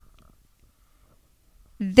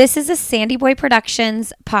This is a Sandy Boy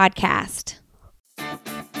Productions podcast.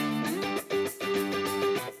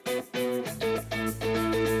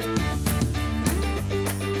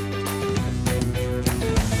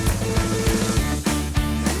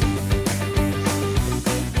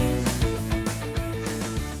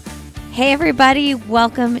 Hey everybody,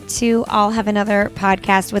 welcome to I'll Have Another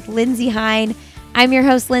podcast with Lindsay Hein. I'm your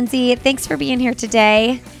host, Lindsay. Thanks for being here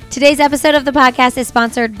today. Today's episode of the podcast is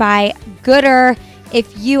sponsored by Goodr.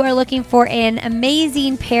 If you are looking for an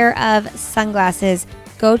amazing pair of sunglasses,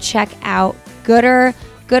 go check out Goodr,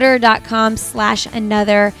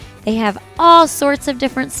 goodr.com/another. They have all sorts of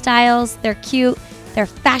different styles. They're cute, they're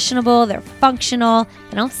fashionable, they're functional,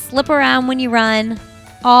 they don't slip around when you run.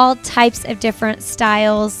 All types of different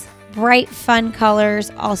styles, bright, fun colors,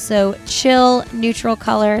 also chill, neutral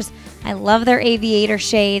colors. I love their aviator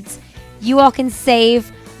shades. You all can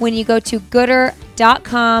save when you go to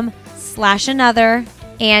goodr.com/another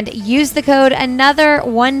and use the code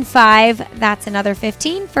another15, that's another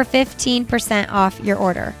 15, for 15% off your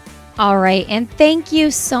order. All right, and thank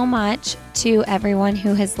you so much to everyone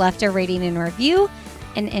who has left a rating and review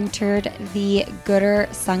and entered the Goodr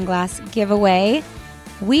sunglass giveaway.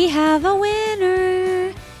 We have a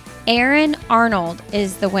winner. Aaron Arnold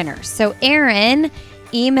is the winner. So Aaron,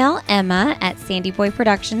 email Emma at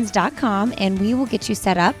sandyboyproductions.com and we will get you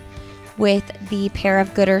set up with the pair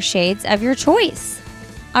of Goodr shades of your choice.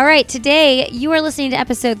 All right, today you are listening to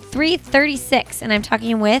episode 336 and I'm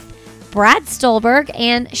talking with Brad Stulberg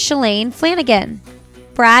and Shalane Flanagan.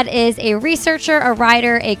 Brad is a researcher, a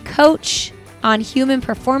writer, a coach on human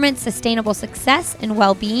performance, sustainable success, and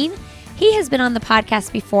well-being. He has been on the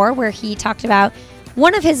podcast before where he talked about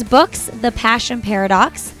one of his books, The Passion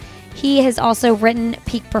Paradox. He has also written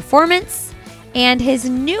Peak Performance, and his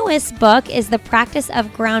newest book is The Practice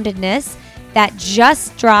of Groundedness that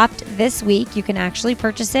just dropped this week. You can actually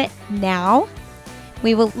purchase it now.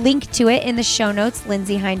 We will link to it in the show notes,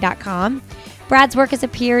 lindsayhein.com. Brad's work has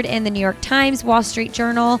appeared in the New York Times, Wall Street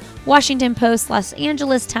Journal, Washington Post, Los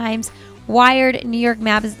Angeles Times, Wired, New York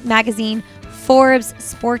Magazine, Forbes,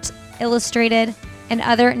 Sports Illustrated, and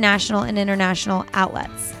other national and international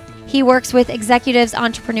outlets. He works with executives,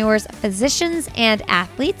 entrepreneurs, physicians, and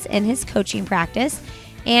athletes in his coaching practice.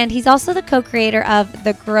 And he's also the co-creator of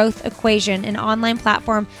The Growth Equation, an online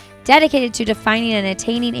platform dedicated to defining and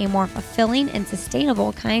attaining a more fulfilling and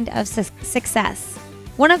sustainable kind of success.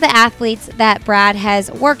 One of the athletes that Brad has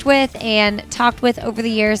worked with and talked with over the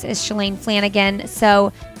years is Shalane Flanagan.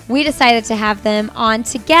 So we decided to have them on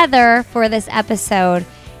together for this episode.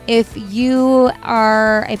 If you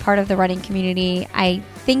are a part of the running community, I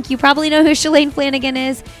think you probably know who Shalane Flanagan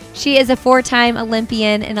is. She is a 4-time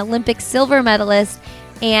Olympian, an Olympic silver medalist,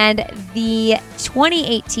 and the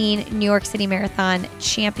 2018 New York City Marathon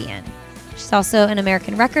champion. She's also an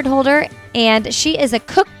American record holder, and she is a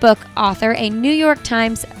cookbook author, a New York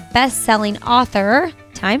Times best-selling author,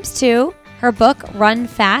 ×2. Her book, Run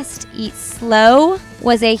Fast, Eat Slow,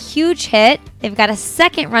 was a huge hit. They've got a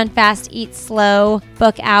second Run Fast, Eat Slow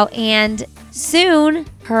book out, and soon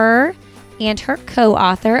her and her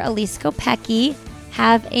co-author, Elise Kopecky,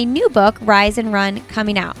 have a new book, Rise and Run,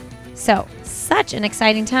 coming out. So, such an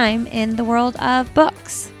exciting time in the world of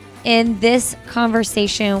books. In this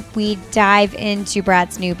conversation, we dive into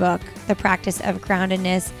Brad's new book, The Practice of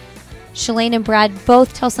Groundedness. Shalane and Brad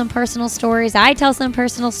both tell some personal stories. I tell some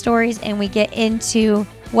personal stories, and we get into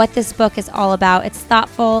what this book is all about. It's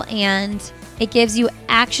thoughtful, and it gives you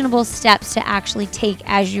actionable steps to actually take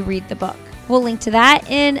as you read the book. We'll link to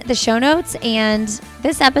that in the show notes, and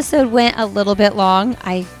this episode went a little bit long.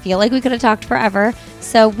 I feel like we could have talked forever,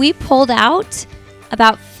 so we pulled out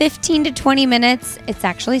about 15 to 20 minutes. It's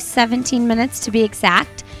actually 17 minutes to be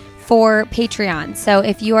exact, for Patreon. So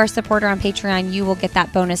if you are a supporter on Patreon, you will get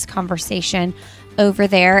that bonus conversation over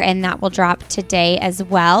there, and that will drop today as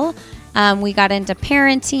well. We got into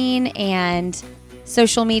parenting and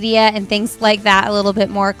social media and things like that a little bit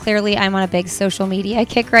more. Clearly, I'm on a big social media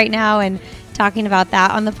kick right now and talking about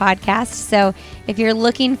that on the podcast. So if you're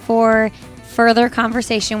looking for further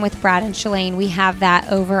conversation with Brad and Shalane, we have that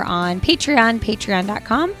over on Patreon,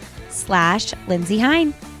 patreon.com/Lindsay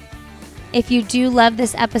Hein. If you do love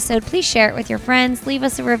this episode, please share it with your friends. Leave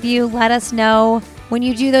us a review. Let us know when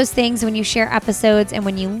you do those things, when you share episodes, and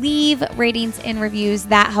when you leave ratings and reviews.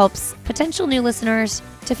 That helps potential new listeners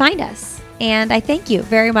to find us. And I thank you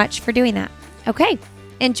very much for doing that. Okay,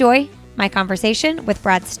 enjoy my conversation with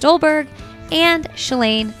Brad Stulberg and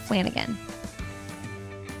Shalane Flanagan.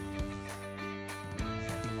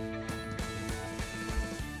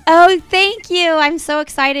 Oh, thank you. I'm so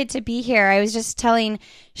excited to be here. I was just telling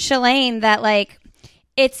Shalane that,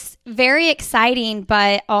 it's very exciting,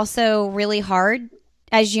 but also really hard.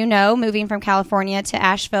 As you know, moving from California to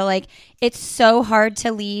Asheville, like it's so hard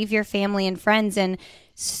to leave your family and friends, and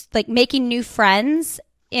like making new friends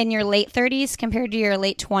in your late 30s compared to your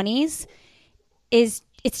late 20s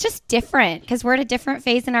it's just different because we're at a different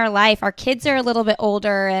phase in our life. Our kids are a little bit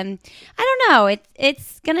older, and I don't know,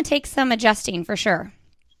 it's going to take some adjusting for sure.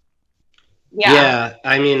 Yeah,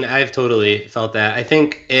 I mean, I've totally felt that. I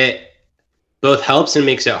think it both helps and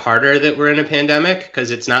makes it harder that we're in a pandemic,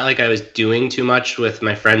 because it's not like I was doing too much with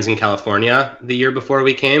my friends in California the year before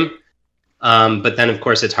we came. But then, of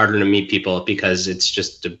course, it's harder to meet people because it's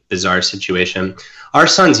just a bizarre situation. Our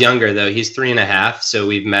son's younger, though. He's 3.5, so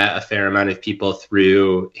we've met a fair amount of people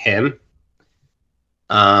through him.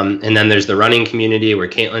 And then there's the running community where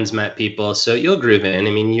Caitlin's met people. So you'll groove in.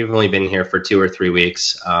 I mean, you've only been here for 2 or 3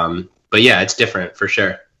 weeks. But yeah, it's different for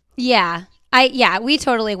sure. Yeah. We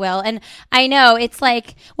totally will. And I know it's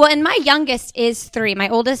like, well, and my youngest is 3, my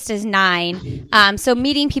oldest is 9. So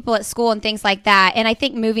meeting people at school and things like that. And I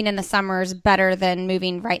think moving in the summer is better than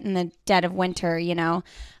moving right in the dead of winter, you know?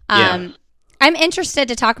 I'm interested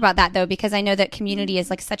to talk about that though, because I know that community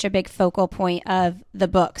is like such a big focal point of the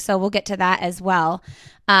book. So we'll get to that as well.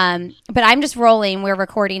 But I'm just rolling. We're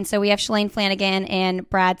recording. So we have Shalane Flanagan and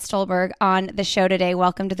Brad Stulberg on the show today.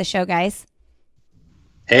 Welcome to the show, guys.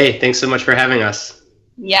 Hey, thanks so much for having us.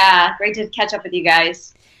 Yeah, great to catch up with you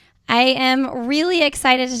guys. I am really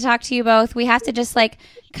excited to talk to you both. We have to just like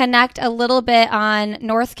connect a little bit on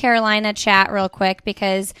North Carolina chat real quick,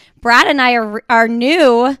 because Brad and I are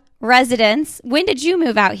new residents. When did you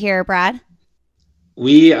move out here, Brad?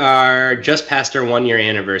 We are just past our 1-year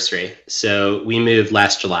anniversary. So we moved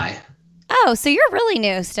last July. Oh, so you're really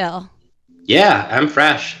new still. Yeah, I'm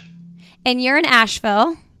fresh. And you're in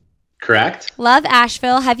Asheville. Correct. Love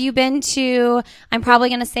Asheville. Have you been to, I'm probably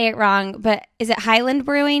going to say it wrong, but is it Highland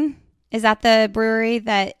Brewing? Is that the brewery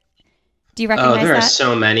that, do you recognize that? Oh, there are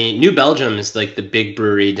so many. New Belgium is like the big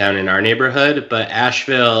brewery down in our neighborhood, but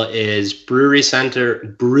Asheville is brewery central,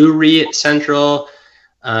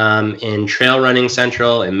 and trail running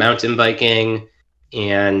central and mountain biking,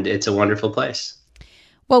 and it's a wonderful place.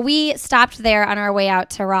 Well, we stopped there on our way out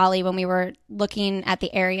to Raleigh when we were looking at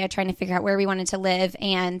the area, trying to figure out where we wanted to live.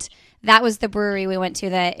 And that was the brewery we went to.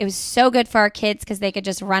 That it was so good for our kids because they could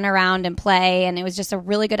just run around and play. And it was just a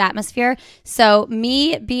really good atmosphere. So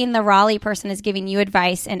me being the Raleigh person is giving you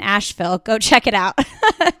advice in Asheville. Go check it out.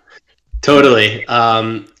 Totally.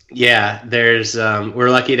 Yeah, there's we're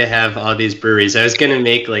lucky to have all these breweries. I was going to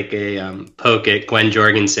make like a poke at Gwen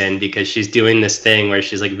Jorgensen because she's doing this thing where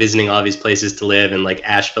she's like visiting all these places to live, and like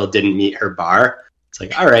Asheville didn't meet her bar. It's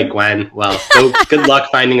like, all right, Gwen, well, good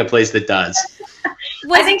luck finding a place that does.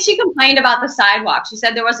 I think she complained about the sidewalk. She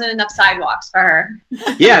said there wasn't enough sidewalks for her.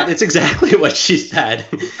 Yeah, it's exactly what she said.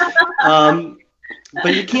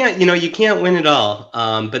 But you can't win it all.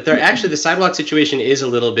 But the sidewalk situation is a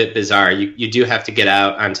little bit bizarre. You do have to get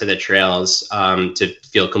out onto the trails to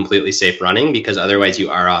feel completely safe running, because otherwise you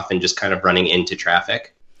are often just kind of running into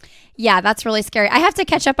traffic. Yeah, that's really scary. I have to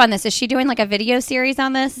catch up on this. Is she doing like a video series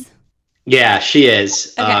on this? Yeah, she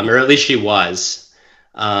is. Okay. Or at least she was.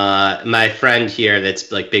 My friend here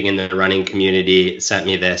that's like big in the running community sent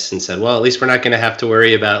me this and said, well, at least we're not going to have to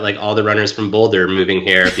worry about like all the runners from Boulder moving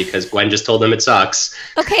here because Gwen just told them it sucks.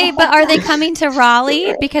 Okay, but are they coming to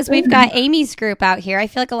Raleigh? Because we've got Amy's group out here. I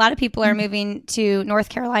feel like a lot of people are moving to North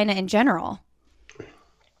Carolina in general.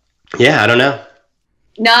 Yeah, I don't know.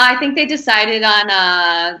 No, I think they decided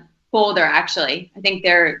on Boulder, actually. I think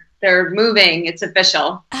they're moving. It's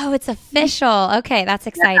official. Oh, it's official. Okay, that's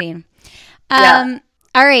exciting. Yeah.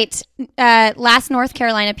 All right. Last North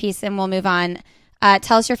Carolina piece, and we'll move on.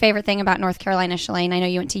 Tell us your favorite thing about North Carolina, Shalane. I know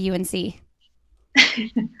you went to UNC.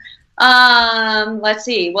 Let's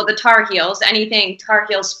see. Well, the Tar Heels, anything Tar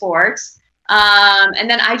Heel sports. And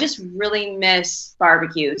then I just really miss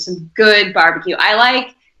barbecue, some good barbecue. I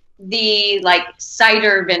like the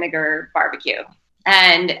cider vinegar barbecue.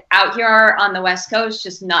 And out here on the West Coast,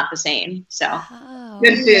 just not the same. So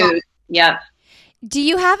good food. Yep. Do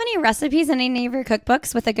you have any recipes in any of your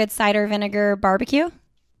cookbooks with a good cider vinegar barbecue?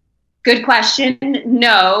 Good question.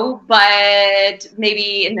 No, but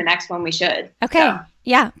maybe in the next one we should. Okay. So,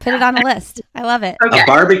 yeah, put it on the list. I love it. Okay. A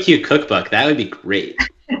barbecue cookbook. That would be great.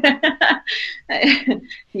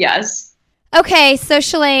 Yes. Okay, so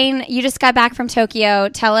Shalane, you just got back from Tokyo.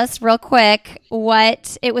 Tell us real quick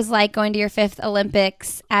what it was like going to your 5th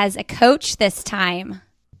Olympics as a coach this time.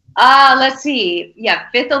 Let's see. Yeah,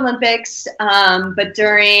 5th Olympics, but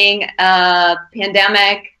during a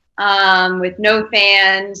pandemic, with no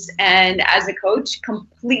fans, and as a coach,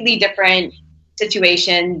 completely different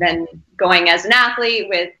situation than going as an athlete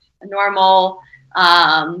with a normal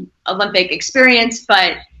Olympic experience,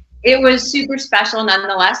 but it was super special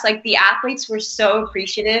nonetheless. Like, the athletes were so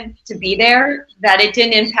appreciative to be there that it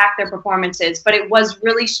didn't impact their performances, but it was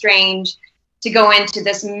really strange to go into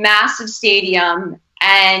this massive stadium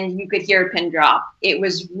and you could hear a pin drop. It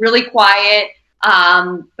was really quiet.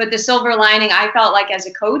 But the silver lining, I felt like as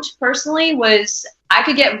a coach personally, was I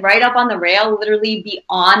could get right up on the rail, literally be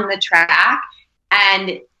on the track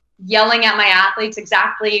and yelling at my athletes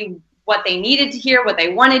exactly what they needed to hear, what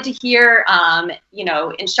they wanted to hear,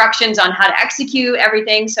 instructions on how to execute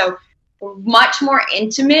everything. So much more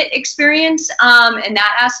intimate experience in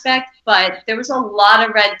that aspect, but there was a lot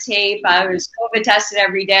of red tape. I was COVID tested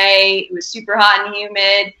every day. It was super hot and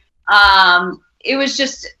humid. It was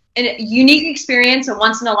just a unique experience, a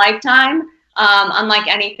once in a lifetime, unlike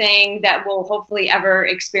anything that we'll hopefully ever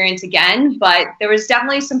experience again. But there was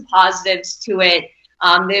definitely some positives to it.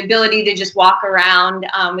 The ability to just walk around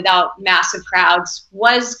without massive crowds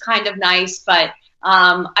was kind of nice, but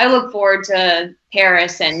I look forward to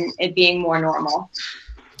Paris and it being more normal.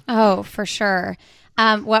 Oh, for sure.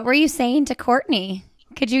 What were you saying to Courtney?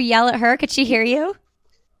 Could you yell at her? Could she hear you?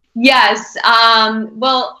 Yes.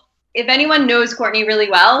 Well, if anyone knows Courtney really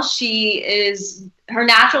well, her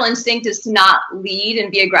natural instinct is to not lead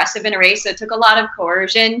and be aggressive in a race. So it took a lot of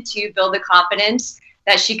coercion to build the confidence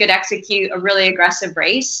that she could execute a really aggressive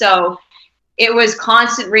race. So it was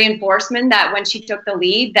constant reinforcement that when she took the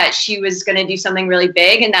lead, that she was going to do something really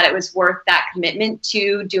big and that it was worth that commitment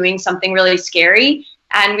to doing something really scary.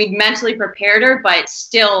 And we'd mentally prepared her, but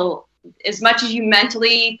still, as much as you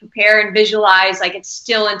mentally prepare and visualize, like, it's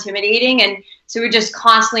still intimidating. And so we're just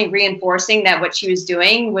constantly reinforcing that what she was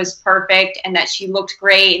doing was perfect and that she looked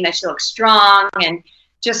great and that she looked strong. And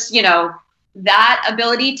just, that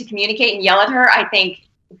ability to communicate and yell at her, I think,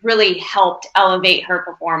 really helped elevate her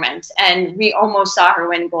performance. And we almost saw her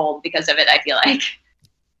win gold because of it, I feel like.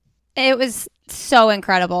 It was so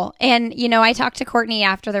incredible. And, I talked to Courtney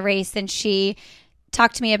after the race and she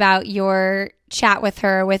talked to me about your chat with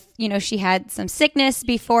her with, she had some sickness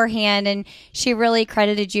beforehand and she really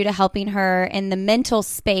credited you to helping her in the mental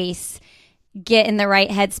space get in the right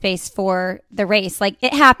headspace for the race. Like,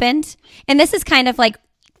 it happened. And this is kind of like,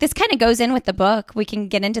 this kind of goes in with the book. We can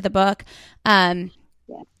get into the book.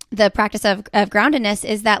 The practice of groundedness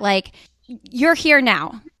is that, like, you're here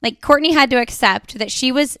now. Like, Courtney had to accept that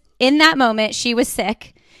she was in that moment, she was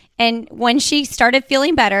sick. And when she started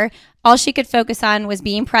feeling better, all she could focus on was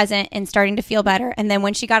being present and starting to feel better. And then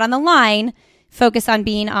when she got on the line, focus on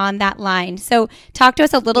being on that line. So talk to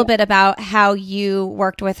us a little bit about how you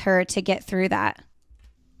worked with her to get through that.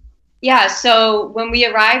 Yeah, so when we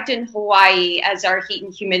arrived in Hawaii as our heat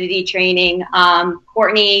and humidity training,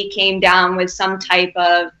 Courtney came down with some type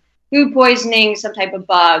of food poisoning, some type of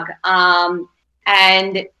bug.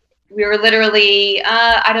 And we were literally,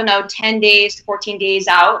 10 days to 14 days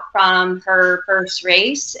out from her first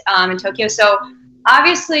race in Tokyo. So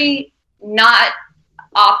obviously not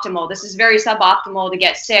optimal. This is very suboptimal to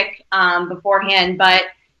get sick beforehand. But,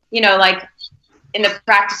 in the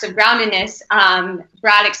practice of groundedness,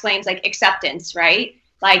 Brad explains, like, acceptance, right?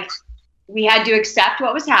 Like, we had to accept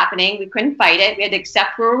what was happening. We couldn't fight it. We had to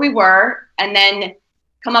accept where we were and then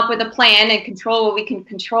come up with a plan and control what we can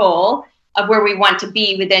control of where we want to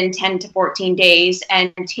be within 10 to 14 days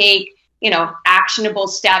and take, actionable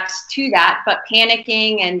steps to that. But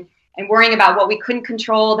panicking and worrying about what we couldn't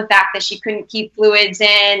control, the fact that she couldn't keep fluids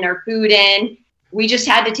in or food in, we just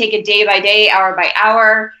had to take it day by day, hour by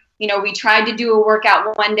hour. We tried to do a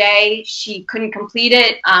workout one day. She couldn't complete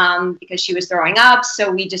it because she was throwing up.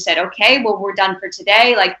 So we just said, okay, well, we're done for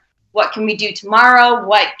today. Like, what can we do tomorrow?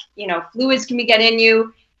 What, fluids can we get in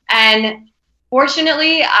you? And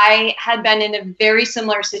fortunately, I had been in a very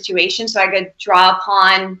similar situation, so I could draw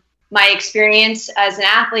upon my experience as an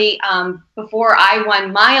athlete. Before I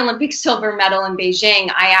won my Olympic silver medal in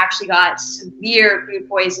Beijing, I actually got severe food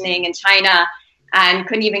poisoning in China and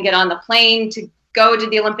couldn't even get on the plane to go to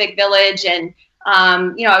the Olympic Village. And,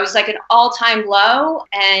 it was like an all-time low,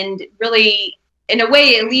 and really, in a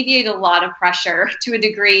way, it alleviated a lot of pressure to a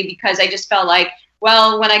degree, because I just felt like,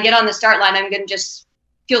 well, when I get on the start line, I'm going to just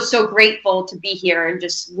feel so grateful to be here and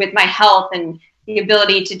just with my health and the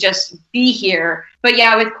ability to just be here. But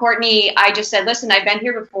yeah, with Courtney, I just said, listen, I've been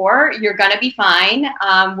here before. You're going to be fine.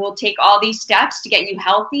 We'll take all these steps to get you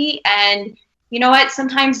healthy. And you know what?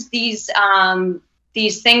 Sometimes these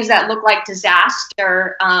things that look like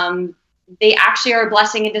disaster, they actually are a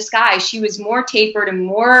blessing in disguise. She was more tapered and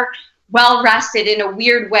more well-rested in a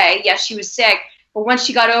weird way. Yes, she was sick. But once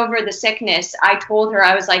she got over the sickness, I told her,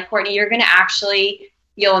 I was like, Courtney, you're going to actually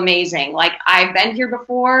feel amazing. Like, I've been here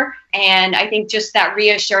before, and I think just that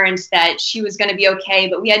reassurance that she was going to be okay,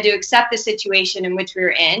 but we had to accept the situation in which we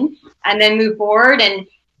were in and then move forward. And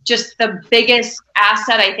just the biggest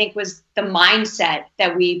asset, I think, was the mindset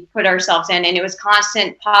that we put ourselves in. And it was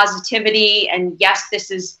constant positivity. And yes,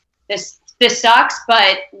 this sucks,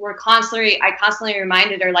 but I constantly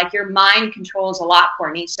reminded her, like, your mind controls a lot,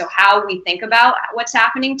 Courtney. So how we think about what's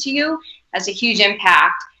happening to you has a huge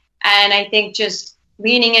impact. And I think just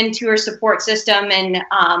leaning into her support system and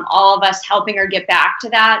all of us helping her get back to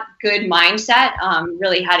that good mindset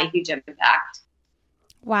really had a huge impact.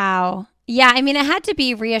 Wow. Yeah, I mean, it had to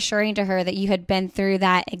be reassuring to her that you had been through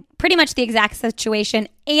that, pretty much the exact situation,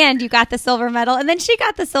 and you got the silver medal, and then she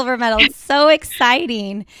got the silver medal. It's so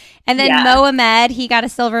exciting. And then Mo Ahmed, he got a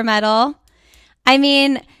silver medal. I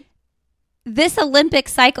mean, this Olympic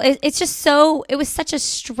cycle, it's just so, it was such a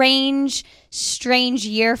strange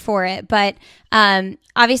year for it. But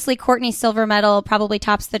obviously, Courtney's silver medal probably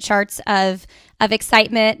tops the charts of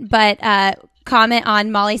excitement. But comment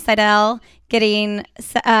on Molly Seidel getting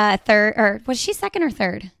third, or was she second or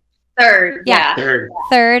third? Third, yeah.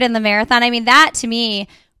 Third in the marathon. I mean, that to me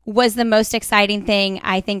was the most exciting thing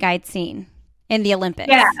I think I'd seen in the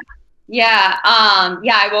Olympics. Yeah.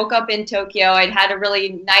 I woke up in Tokyo. I'd had a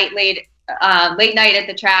really late night at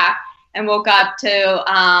the track, and woke up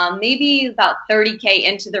to maybe about 30K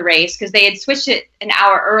into the race, because they had switched it an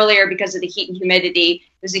hour earlier because of the heat and humidity.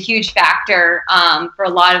 It was a huge factor for a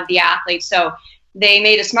lot of the athletes. So they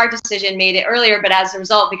made a smart decision, made it earlier, but as a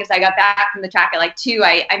result, because I got back from the track at like 2,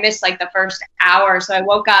 I missed like the first hour. So I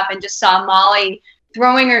woke up and just saw Molly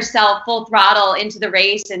throwing herself full throttle into the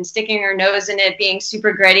race and sticking her nose in it, being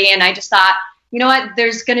super gritty. And I just thought, you know what,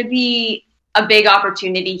 there's going to be a big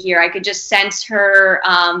opportunity here. I could just sense her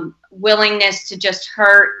willingness to just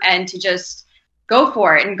hurt and to just go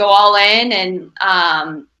for it and go all in. And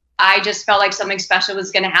I just felt like something special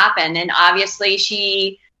was going to happen. And obviously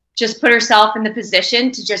she just put herself in the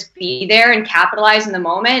position to just be there and capitalize in the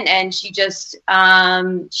moment. And she just,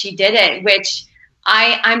 she did it, which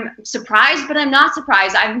I'm surprised, but I'm not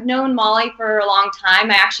surprised. I've known Molly for a long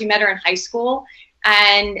time. I actually met her in high school,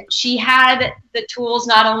 and she had the tools,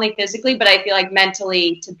 not only physically, but I feel like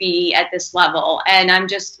mentally, to be at this level. And I'm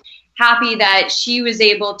just happy that she was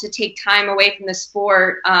able to take time away from the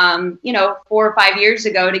sport, 4 or 5 years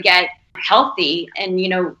ago to get healthy. And,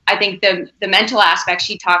 I think the mental aspect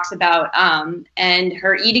she talks about and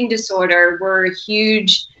her eating disorder were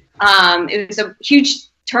huge. It was a huge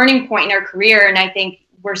turning point in her career. And I think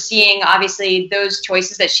we're seeing, obviously, those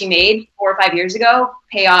choices that she made 4 or 5 years ago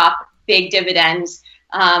pay off big dividends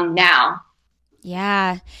now.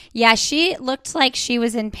 Yeah. She looked like she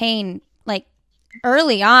was in pain, like,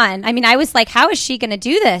 early on. I mean, I was like, how is she going to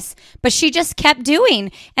do this? But she just kept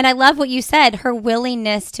doing. And I love what you said, her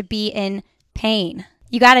willingness to be in pain.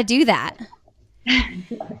 You got to do that.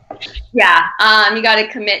 Yeah. You got to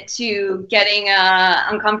commit to getting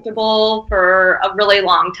uncomfortable for a really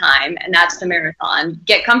long time. And that's the marathon.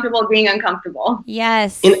 Get comfortable being uncomfortable.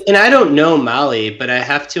 Yes. And I don't know Molly, but I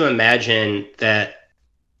have to imagine that,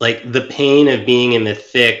 like, the pain of being in the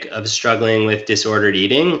thick of struggling with disordered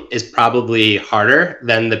eating is probably harder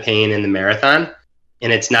than the pain in the marathon.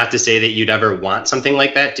 And it's not to say that you'd ever want something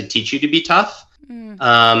like that to teach you to be tough.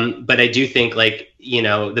 But I do think, like,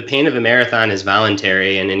 the pain of a marathon is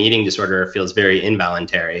voluntary, and an eating disorder feels very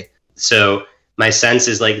involuntary. So my sense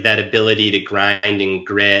is, like, that ability to grind and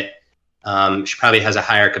grit, she probably has a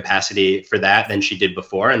higher capacity for that than she did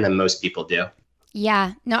before, and than most people do.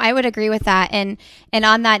 Yeah, no, I would agree with that. And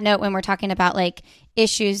on that note, when we're talking about, like,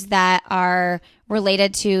 issues that are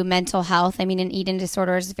related to mental health, I mean, an eating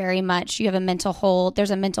disorder is very much, you have a mental hold.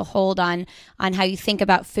 There's a mental hold on how you think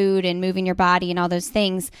about food and moving your body and all those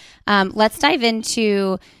things. Let's dive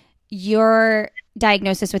into your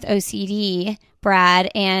diagnosis with OCD,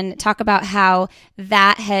 Brad, and talk about how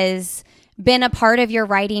that has been a part of your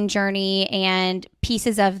writing journey and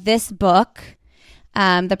pieces of this book.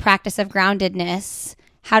 The practice of groundedness.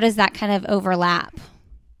 How does that kind of overlap?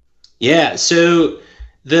 Yeah, so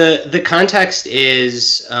the context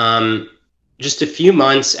is just a few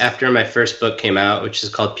months after my first book came out, which is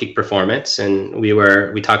called Peak Performance, and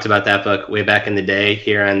we talked about that book way back in the day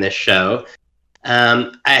here on this show. I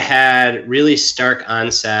had really stark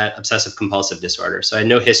onset obsessive compulsive disorder, so I had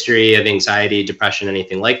no history of anxiety, depression,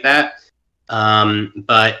 anything like that,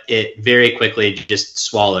 but it very quickly just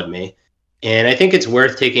swallowed me. And I think it's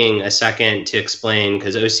worth taking a second to explain,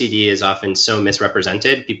 because OCD is often so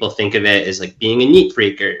misrepresented. People think of it as like being a neat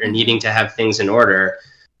freak or needing to have things in order.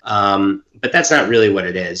 But that's not really what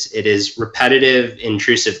it is. It is repetitive,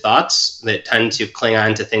 intrusive thoughts that tend to cling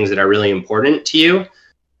on to things that are really important to you,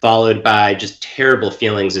 followed by just terrible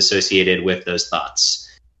feelings associated with those thoughts.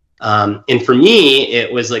 And for me,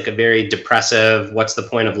 it was like a very depressive, what's the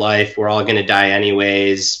point of life? We're all going to die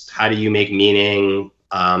anyways. How do you make meaning?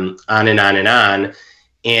 On and on and on.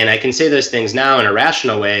 And I can say those things now in a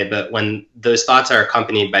rational way, but when those thoughts are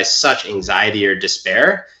accompanied by such anxiety or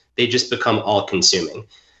despair, they just become all consuming.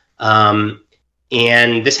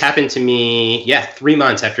 And this happened to me, 3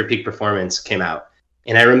 months after Peak Performance came out.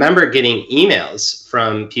 And I remember getting emails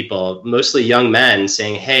from people, mostly young men,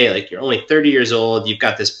 saying, hey, like, you're only 30 years old. You've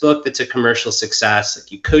got this book that's a commercial success.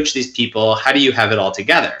 Like, you coach these people. How do you have it all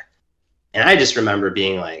together? And I just remember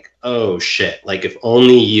being like, oh, shit, like, if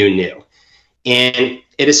only you knew. And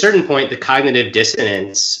at a certain point, the cognitive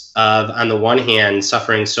dissonance of, on the one hand,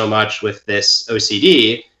 suffering so much with this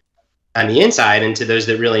OCD on the inside, and to those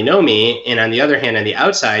that really know me, and on the other hand, on the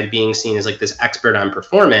outside, being seen as like this expert on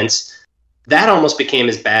performance, that almost became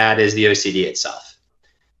as bad as the OCD itself.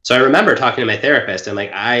 So I remember talking to my therapist, and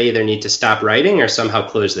like, I either need to stop writing or somehow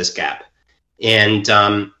close this gap. And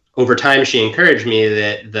over time, she encouraged me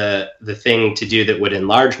that the thing to do that would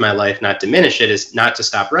enlarge my life, not diminish it, is not to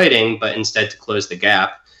stop writing, but instead to close the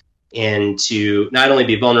gap and to not only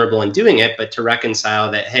be vulnerable in doing it, but to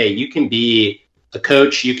reconcile that, hey, you can be a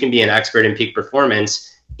coach, you can be an expert in peak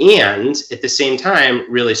performance, and at the same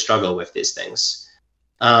time, really struggle with these things.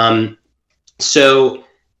 So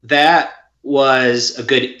that was a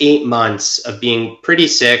good 8 months of being pretty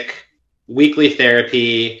sick, weekly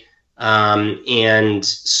therapy, and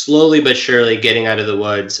slowly but surely getting out of the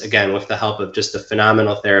woods, again, with the help of just a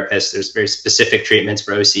phenomenal therapist. There's very specific treatments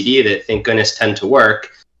for OCD that, thank goodness, tend to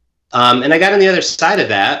work. And I got on the other side of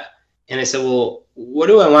that, and I said, well, what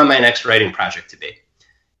do I want my next writing project to be?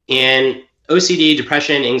 And OCD,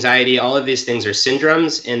 depression, anxiety, all of these things are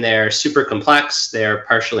syndromes, and they're super complex. They're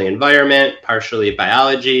partially environment, partially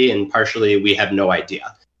biology, and partially we have no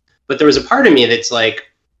idea. But there was a part of me that's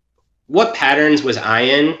like, what patterns was I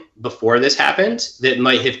in before this happened that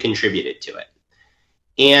might have contributed to it?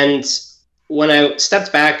 And when I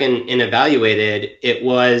stepped back and evaluated, it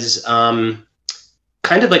was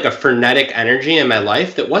kind of like a frenetic energy in my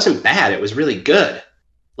life that wasn't bad. It was really good.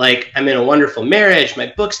 Like, I'm in a wonderful marriage,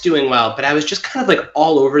 my book's doing well, but I was just kind of like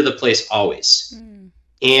all over the place always.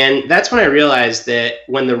 And that's when I realized that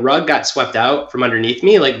when the rug got swept out from underneath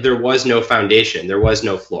me, like, there was no foundation, there was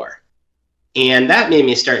no floor. And that made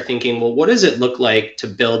me start thinking, well, what does it look like to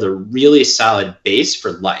build a really solid base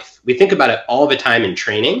for life? We think about it all the time in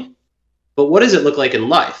training, but what does it look like in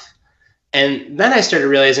life? And then I started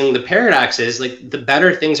realizing the paradox is, like, the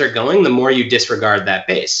better things are going, the more you disregard that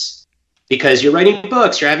base. Because you're writing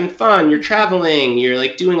books, you're having fun, you're traveling, you're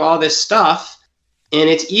like doing all this stuff, and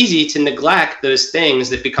it's easy to neglect those things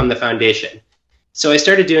that become the foundation. So I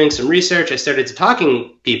started doing some research, I started to talking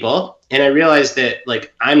to people, and I realized that,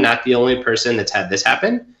 like, I'm not the only person that's had this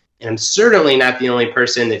happen, and I'm certainly not the only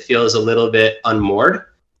person that feels a little bit unmoored.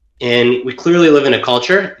 And we clearly live in a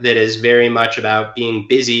culture that is very much about being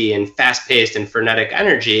busy and fast-paced and frenetic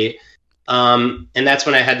energy. And that's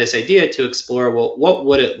when I had this idea to explore, well, what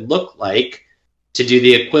would it look like to do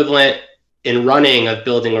the equivalent in running of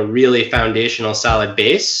building a really foundational, solid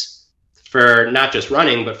base for not just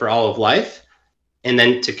running, but for all of life? And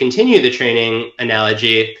then to continue the training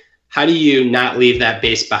analogy, how do you not leave that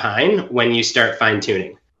base behind when you start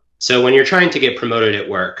fine-tuning? So when you're trying to get promoted at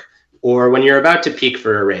work, or when you're about to peak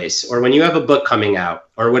for a race, or when you have a book coming out,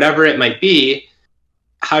 or whatever it might be,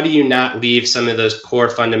 how do you not leave some of those core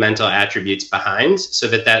fundamental attributes behind so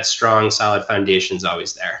that that strong, solid foundation is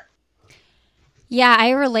always there? Yeah,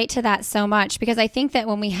 I relate to that so much because I think that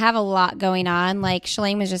when we have a lot going on, like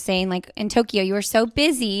Shalane was just saying, like in Tokyo, you were so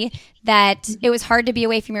busy that it was hard to be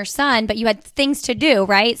away from your son, but you had things to do,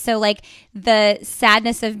 right? So like the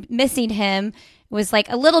sadness of missing him was like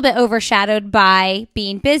a little bit overshadowed by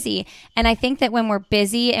being busy. And I think that when we're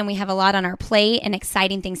busy and we have a lot on our plate and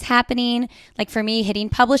exciting things happening, like for me, hitting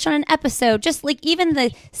publish on an episode, just like even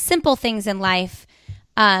the simple things in life,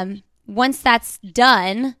 once that's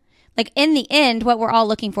done, like in the end, what we're all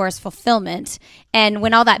looking for is fulfillment. And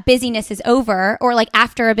when all that busyness is over, or like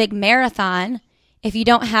after a big marathon, if you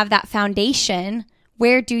don't have that foundation,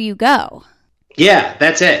 where do you go? Yeah,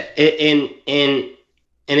 that's it.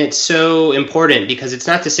 And it's so important because it's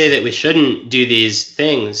not to say that we shouldn't do these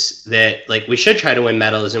things, that like we should try to win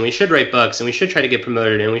medals and we should write books and we should try to get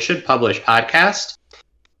promoted and we should publish podcasts.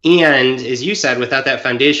 And as you said, without that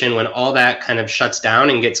foundation, when all that kind of shuts down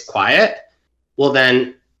and gets quiet, well,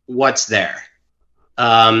 then what's there?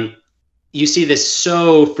 You see this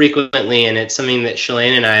so frequently, and it's something that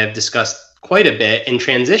Shalane and I have discussed quite a bit in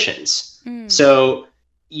transitions. So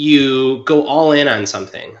you go all in on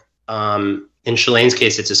something. In Shalane's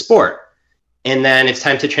case, it's a sport. And then it's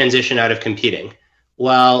time to transition out of competing.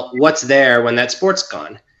 Well, what's there when that sport's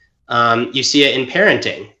gone? You see it in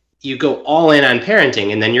parenting. You go all in on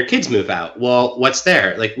parenting and then your kids move out. Well, what's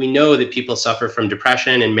there? Like, we know that people suffer from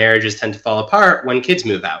depression and marriages tend to fall apart when kids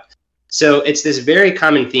move out. So it's this very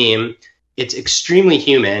common theme. It's extremely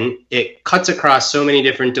human. It cuts across so many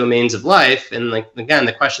different domains of life. And like, again,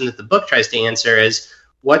 the question that the book tries to answer is,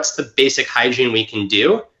 what's the basic hygiene we can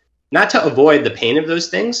do? Not to avoid the pain of those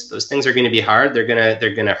things. Those things are going to be hard. They're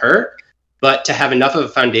going to hurt, but to have enough of a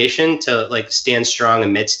foundation to like stand strong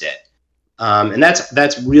amidst it. And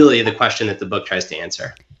that's really the question that the book tries to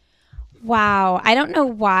answer. Wow. I don't know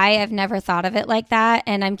why I've never thought of it like that.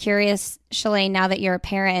 And I'm curious, Shalane, now that you're a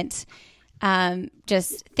parent,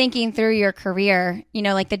 just thinking through your career, you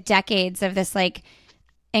know, like the decades of this like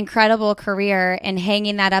incredible career and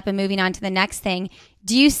hanging that up and moving on to the next thing.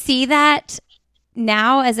 Do you see that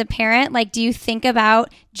now as a parent? Like, do you think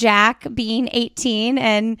about Jack being 18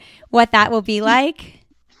 and what that will be like?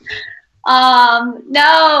 No,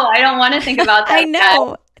 I don't want to think about that. I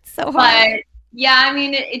know. It's so hard. But yeah, I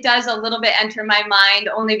mean, it does a little bit enter my mind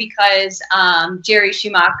only because Jerry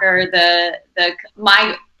Schumacher,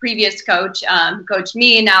 my previous coach, who coached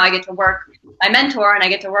me, and now I get to work, my mentor, and I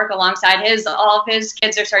get to work alongside all of his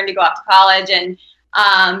kids are starting to go off to college, and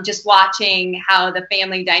just watching how the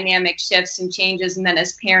family dynamic shifts and changes. And then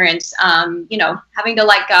as parents, you know, having to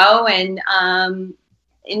let go and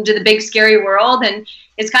into the big scary world. And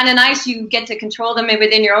it's kind of nice. You get to control them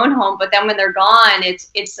within your own home, but then when they're gone,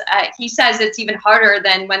 it's he says it's even harder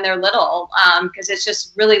than when they're little, because it's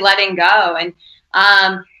just really letting go. And,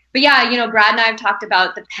 but yeah, you know, Brad and I have talked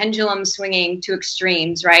about the pendulum swinging to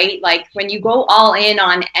extremes, right? Like when you go all in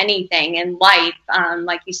on anything in life,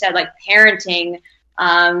 like you said, like parenting,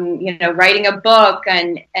 you know, writing a book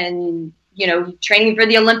and, you know, training for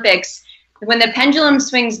the Olympics, when the pendulum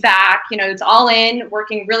swings back, you know, it's all in,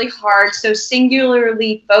 working really hard, so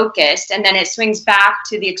singularly focused, and then it swings back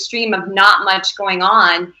to the extreme of not much going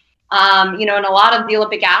on. You know, and a lot of the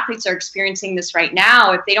Olympic athletes are experiencing this right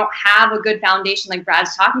now. If they don't have a good foundation, like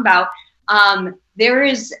Brad's talking about, there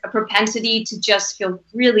is a propensity to just feel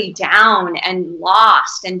really down and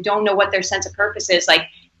lost and don't know what their sense of purpose is. Like,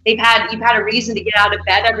 you've had a reason to get out of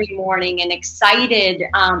bed every morning and excited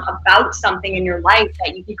about something in your life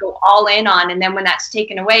that you could go all in on. And then when that's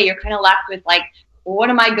taken away, you're kind of left with like, well, what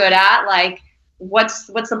am I good at? Like, what's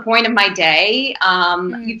the point of my day?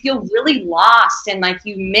 You feel really lost and like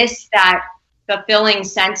you miss that fulfilling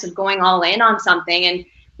sense of going all in on something. And,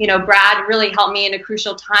 you know, Brad really helped me in a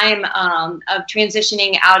crucial time of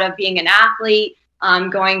transitioning out of being an athlete,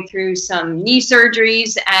 going through some knee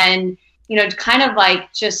surgeries and, you know, kind of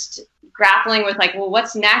like just grappling with like, well,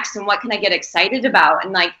 what's next and what can I get excited about?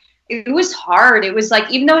 And like, it was hard. It was like,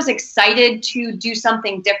 even though I was excited to do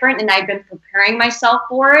something different and I've been preparing myself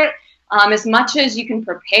for it, as much as you can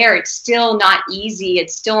prepare, it's still not easy.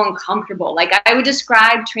 It's still uncomfortable. Like I would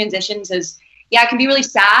describe transitions as, yeah, it can be really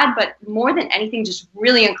sad, but more than anything, just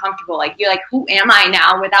really uncomfortable. Like you're like, who am I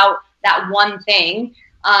now without that one thing?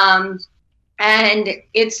 And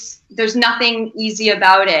there's nothing easy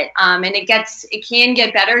about it. And it can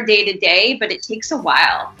get better day to day, but it takes a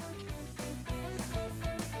while.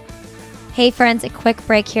 Hey friends, a quick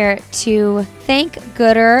break here to thank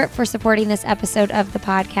Goodr for supporting this episode of the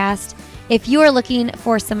podcast. If you are looking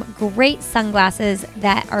for some great sunglasses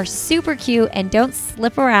that are super cute and don't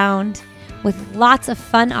slip around with lots of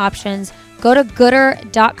fun options, go to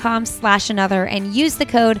goodr.com/another and use the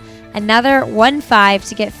code another15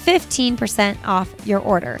 to get 15% off your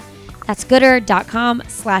order. That's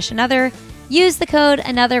goodr.com/another. Use the code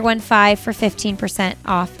another15 for 15%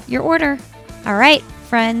 off your order. All right,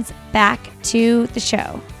 friends, back to the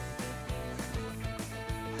show.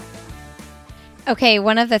 Okay,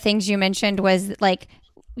 one of the things you mentioned was like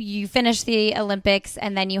you finish the Olympics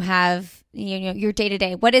and then you have your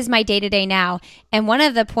day-to-day. What is my day-to-day now? And one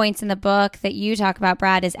of the points in the book that you talk about,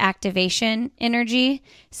 Brad, is activation energy.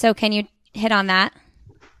 So can you hit on that?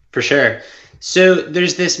 For sure. So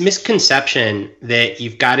there's this misconception that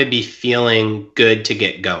you've got to be feeling good to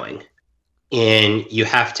get going. And you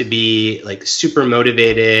have to be like super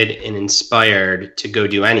motivated and inspired to go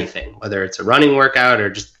do anything, whether it's a running workout or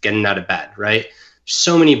just getting out of bed, right?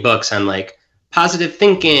 So many books on like positive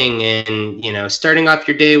thinking and, you know, starting off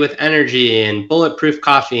your day with energy and bulletproof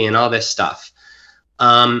coffee and all this stuff.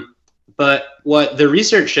 But what the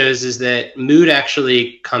research shows is that mood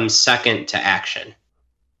actually comes second to action.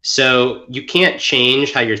 So you can't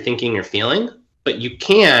change how you're thinking or feeling, but you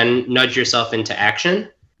can nudge yourself into action.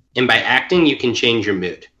 And by acting, you can change your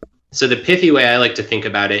mood. So the pithy way I like to think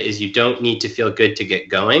about it is you don't need to feel good to get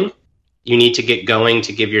going. you need to get going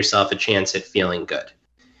to give yourself a chance at feeling good.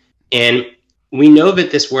 And we know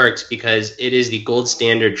that this works because it is the gold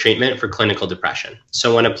standard treatment for clinical depression.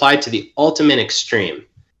 So when applied to the ultimate extreme,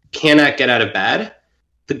 cannot get out of bed,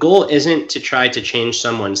 the goal isn't to try to change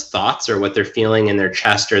someone's thoughts or what they're feeling in their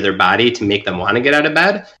chest or their body to make them want to get out of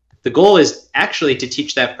bed. The goal is actually to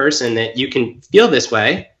teach that person that you can feel this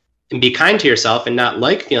way and be kind to yourself and not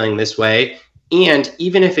like feeling this way. And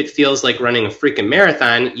even if it feels like running a freaking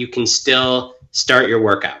marathon, you can still start your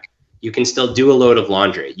workout. You can still do a load of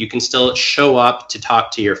laundry. You can still show up to talk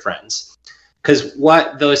to your friends. Because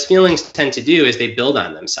what those feelings tend to do is they build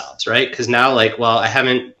on themselves, right? Because now, like, well, I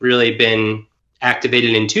haven't really been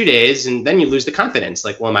activated in 2 days, and then you lose the confidence.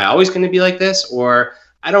 Like, well, am I always going to be like this? Or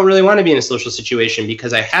I don't really want to be in a social situation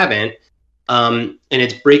because I haven't, and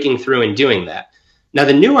it's breaking through and doing that. Now,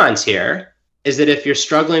 the nuance here is that if you're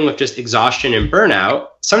struggling with just exhaustion and burnout,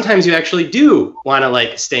 sometimes you actually do want to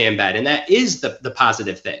like stay in bed, and that is the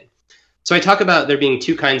positive thing. So I talk about there being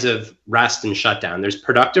two kinds of rest and shutdown. There's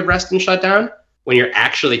productive rest and shutdown when you're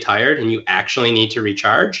actually tired and you actually need to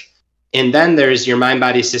recharge. And then there's your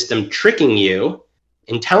mind-body system tricking you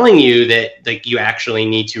and telling you that like you actually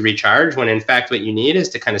need to recharge when in fact what you need is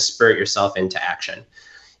to kind of spurt yourself into action.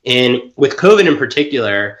 And with COVID in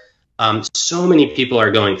particular, so many people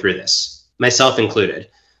are going through this, myself included.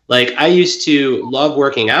 Like I used to love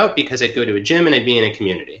working out because I'd go to a gym and I'd be in a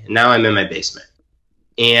community. And now I'm in my basement.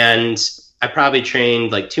 And I probably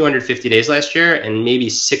trained like 250 days last year, and maybe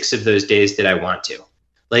 6 of those days did I want to.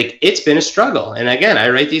 Like, it's been a struggle. And again, I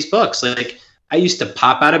write these books. Like, I used to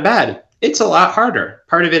pop out of bed. It's a lot harder.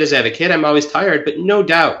 Part of it is I have a kid, I'm always tired, but no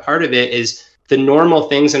doubt part of it is the normal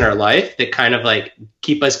things in our life that kind of like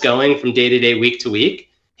keep us going from day to day, week to week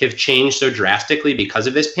have changed so drastically because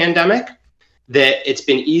of this pandemic that it's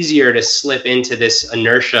been easier to slip into this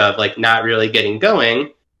inertia of like not really getting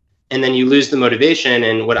going. And then you lose the motivation.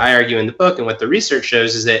 And what I argue in the book and what the research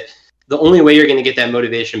shows is that the only way you're going to get that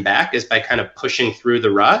motivation back is by kind of pushing through the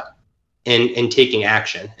rut and taking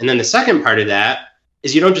action. And then the second part of that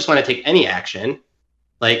is you don't just want to take any action,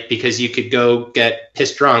 like because you could go get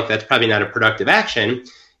pissed drunk. That's probably not a productive action.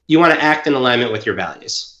 You want to act in alignment with your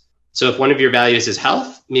values. So if one of your values is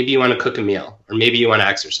health, maybe you want to cook a meal, or maybe you want to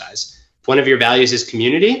exercise. If one of your values is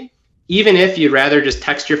community, even if you'd rather just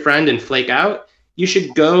text your friend and flake out, you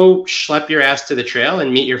should go schlep your ass to the trail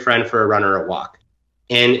and meet your friend for a run or a walk.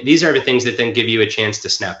 And these are the things that then give you a chance to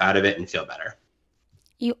snap out of it and feel better.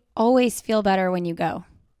 You always feel better when you go.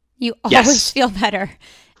 You always feel better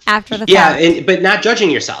after the fact. Yeah, but not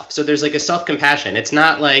judging yourself. So there's like a self-compassion. It's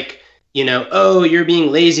not like, you know, oh, you're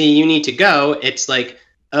being lazy, you need to go. It's like,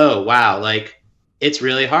 oh, wow, like it's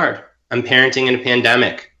really hard. I'm parenting in a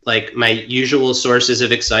pandemic. Like my usual sources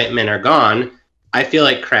of excitement are gone. I feel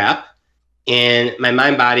like crap. And my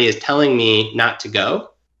mind body is telling me not to go.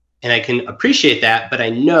 And I can appreciate that, but I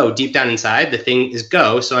know deep down inside the thing is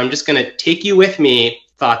go. So I'm just going to take you with me,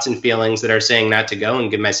 thoughts and feelings that are saying not to go, and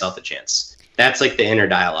give myself a chance. That's like the inner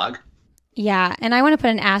dialogue. Yeah. And I want to put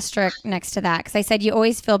an asterisk next to that because I said you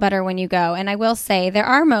always feel better when you go. And I will say there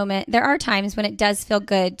are times when it does feel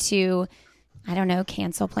good to, I don't know,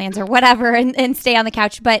 cancel plans or whatever and stay on the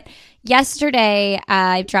couch. But yesterday,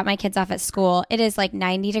 I dropped my kids off at school. It is like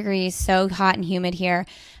 90 degrees, so hot and humid here.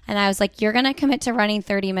 And I was like, you're going to commit to running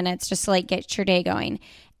 30 minutes just to like get your day going.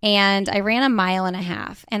 And I ran 1.5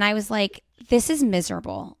 miles. And I was like, this is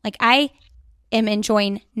miserable. Like I am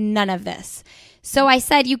enjoying none of this. So I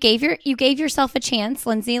said, you gave yourself a chance,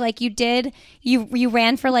 Lindsay. Like you did, you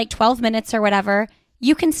ran for like 12 minutes or whatever.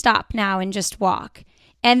 You can stop now and just walk.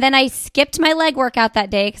 And then I skipped my leg workout that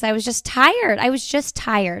day because I was just tired.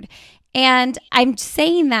 And I'm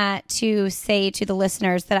saying that to say to the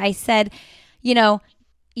listeners that I said, you know,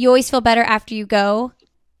 you always feel better after you go,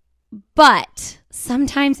 but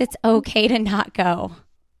sometimes it's okay to not go,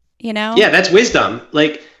 you know? Yeah, that's wisdom.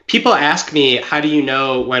 Like people ask me, how do you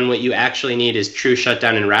know when what you actually need is true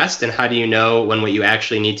shutdown and rest? And how do you know when what you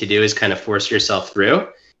actually need to do is kind of force yourself through?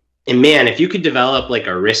 And man, if you could develop like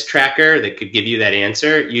a wrist tracker that could give you that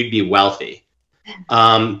answer, you'd be wealthy.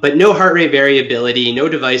 But no heart rate variability, no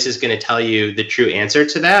device is going to tell you the true answer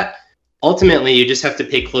to that. Ultimately, you just have to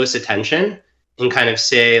pay close attention and kind of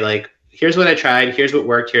say like, here's what I tried, here's what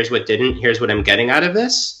worked, here's what didn't, here's what I'm getting out of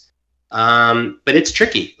this. But it's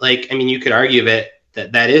tricky. Like, I mean, you could argue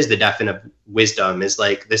that is the definition of wisdom is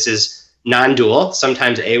like, this is non-dual.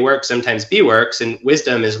 Sometimes A works, sometimes B works. And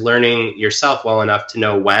wisdom is learning yourself well enough to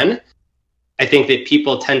know when. I think that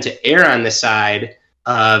people tend to err on the side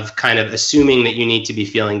of kind of assuming that you need to be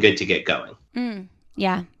feeling good to get going.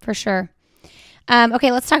 Yeah, for sure.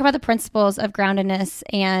 Okay, let's talk about the principles of groundedness.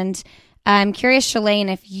 And I'm curious,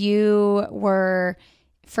 Shalane, if you were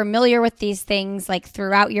familiar with these things like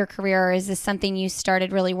throughout your career, or is this something you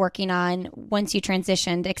started really working on once you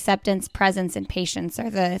transitioned? Acceptance, presence, and patience are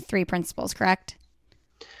the 3 principles, correct?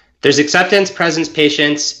 There's acceptance, presence,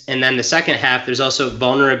 patience, and then the second half, there's also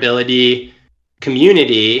vulnerability,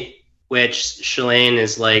 community, which Shalane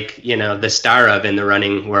is like, the star of in the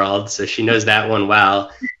running world. So she knows that one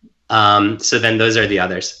well. So then those are the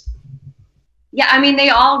others. Yeah, I mean, they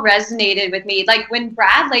all resonated with me. Like when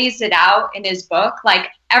Brad lays it out in his book, like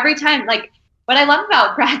every time, like what I love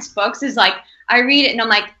about Brad's books is like, I read it and I'm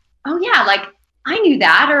like, oh yeah, like I knew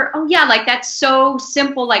that, or, oh yeah, like that's so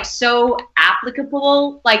simple, like so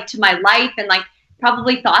applicable, like to my life, and like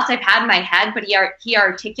probably thoughts I've had in my head, but he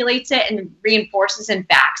articulates it and reinforces and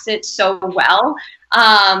backs it so well.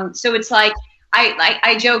 So it's like,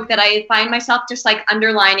 I joke that I find myself just like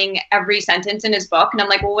underlining every sentence in his book. And I'm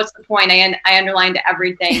like, well, what's the point? I underlined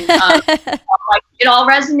everything. Like, it all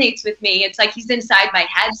resonates with me. It's like he's inside my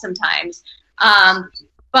head sometimes.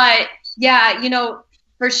 But yeah,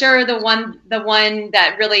 for sure, the one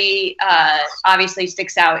that really obviously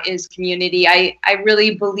sticks out is community. I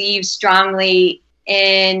really believe strongly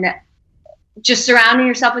in just surrounding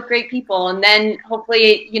yourself with great people. And then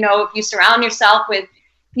hopefully, if you surround yourself with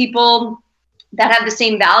people that have the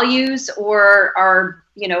same values or are,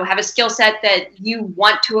 have a skill set that you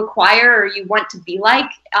want to acquire or you want to be like,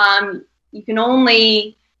 you can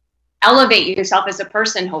only elevate yourself as a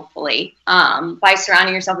person, hopefully, by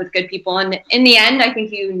surrounding yourself with good people. And in the end, I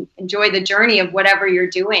think you enjoy the journey of whatever you're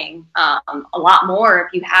doing a lot more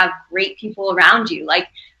if you have great people around you. Like,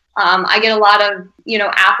 I get a lot of,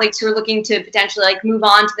 athletes who are looking to potentially like move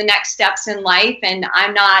on to the next steps in life. And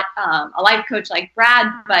I'm not a life coach like Brad,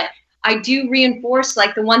 but I do reinforce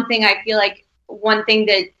like the one thing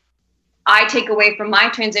that I take away from my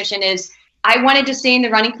transition is I wanted to stay in the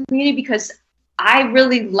running community because I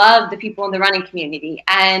really love the people in the running community.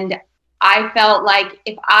 And I felt like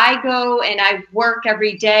if I go and I work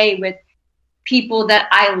every day with people that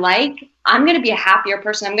I like, I'm going to be a happier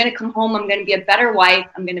person. I'm going to come home. I'm going to be a better wife.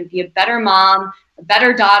 I'm going to be a better mom, a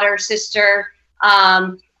better daughter, sister.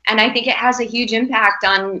 And I think it has a huge impact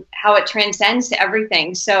on how it transcends to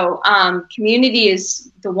everything. So community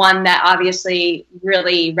is the one that obviously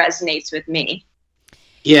really resonates with me.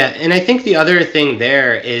 Yeah. And I think the other thing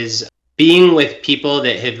there is being with people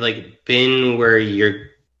that have like been where you're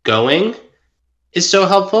going is so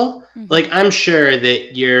helpful. Mm-hmm. Like I'm sure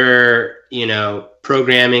that your,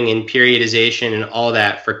 programming and periodization and all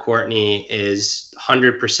that for Courtney is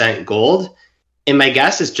 100% gold. And my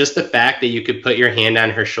guess is just the fact that you could put your hand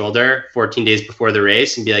on her shoulder 14 days before the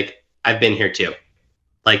race and be like, I've been here too.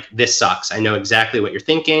 Like, this sucks. I know exactly what you're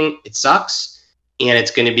thinking. It sucks and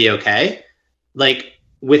it's going to be okay. Like,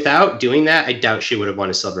 without doing that, I doubt she would have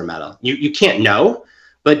won a silver medal. You can't know,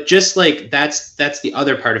 but just like that's the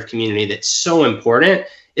other part of community that's so important,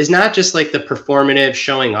 is not just like the performative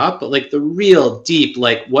showing up, but like the real deep,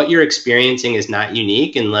 like what you're experiencing is not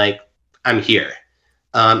unique and like, I'm here.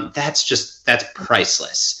 That's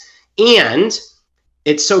priceless. And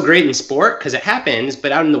it's so great in sport because it happens,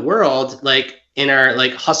 but out in the world, like in our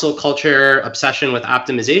like hustle culture obsession with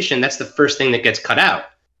optimization, that's the first thing that gets cut out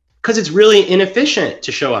because it's really inefficient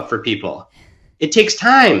to show up for people. It takes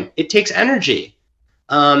time. It takes energy.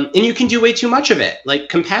 And you can do way too much of it. Like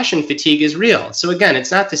compassion fatigue is real. So again,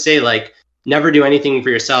 it's not to say like never do anything for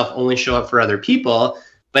yourself, only show up for other people.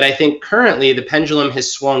 But I think currently the pendulum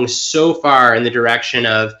has swung so far in the direction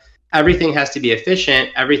of everything has to be efficient,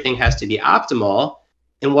 everything has to be optimal,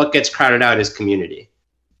 and what gets crowded out is community.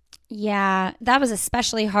 Yeah, that was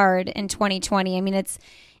especially hard in 2020. I mean, it's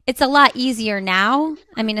a lot easier now.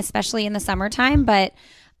 I mean, especially in the summertime, but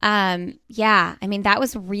yeah, I mean, that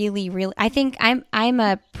was really, really, I think I'm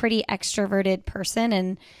a pretty extroverted person,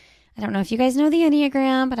 and I don't know if you guys know the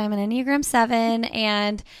Enneagram, but I'm an Enneagram 7,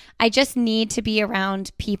 and I just need to be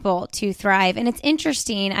around people to thrive. And it's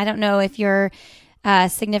interesting. I don't know if your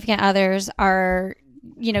significant others are,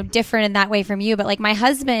 different in that way from you, but like my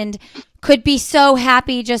husband could be so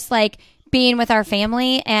happy just like being with our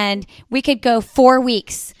family, and we could go 4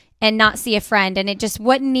 weeks and not see a friend, and it just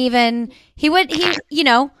wouldn't even, he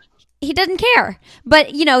doesn't care.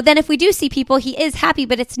 But, then if we do see people, he is happy,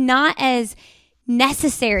 but it's not as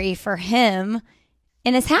necessary for him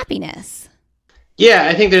in his happiness. Yeah,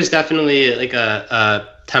 I think there's definitely like a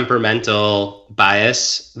temperamental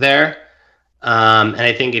bias there. And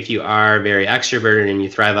I think if you are very extroverted and you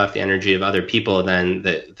thrive off the energy of other people, then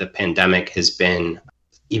the pandemic has been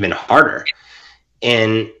even harder.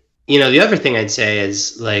 And, the other thing I'd say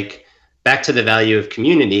is like back to the value of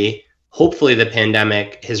community, hopefully the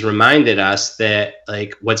pandemic has reminded us that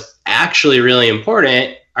like what's actually really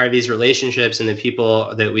important are these relationships and the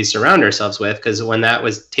people that we surround ourselves with. Because when that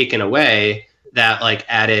was taken away, that like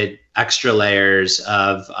added extra layers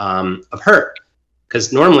of hurt.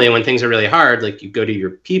 Because normally when things are really hard, like you go to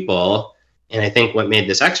your people. And I think what made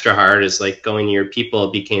this extra hard is like going to your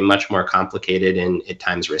people became much more complicated and at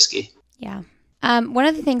times risky. Yeah. One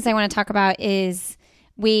of the things I want to talk about is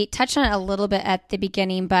we touched on it a little bit at the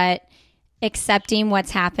beginning, but accepting what's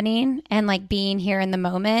happening and like being here in the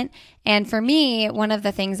moment. And for me, one of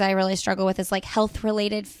the things I really struggle with is like health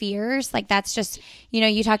related fears. Like that's just,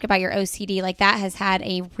 you talked about your OCD, like that has had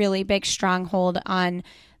a really big stronghold on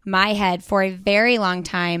my head for a very long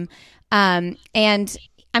time. And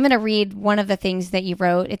I'm going to read one of the things that you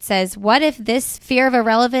wrote. It says, what if this fear of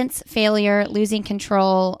irrelevance, failure, losing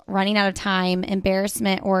control, running out of time,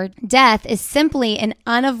 embarrassment, or death is simply an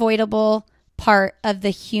unavoidable part of the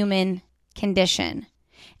human condition?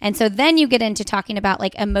 And so then you get into talking about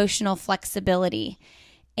like emotional flexibility.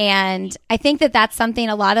 And I think that that's something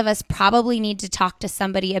a lot of us probably need to talk to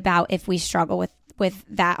somebody about if we struggle with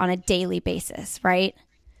that on a daily basis, right?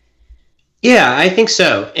 Yeah, I think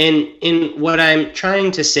so. And what I'm trying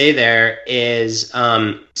to say there is,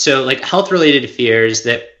 so like health related fears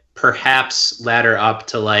that perhaps ladder up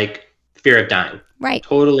to like fear of dying. Right.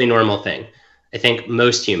 Totally normal thing. I think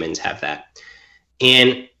most humans have that.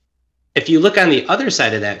 And if you look on the other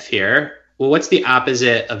side of that fear, well, what's the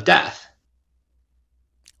opposite of death?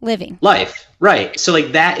 Living. Life. Right. So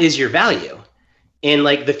like that is your value. And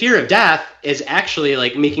like the fear of death is actually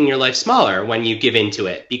like making your life smaller when you give into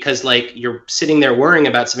it, because like you're sitting there worrying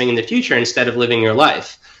about something in the future instead of living your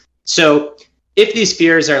life. So if these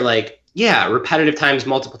fears are like, yeah, repetitive times,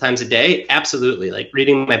 multiple times a day, absolutely. Like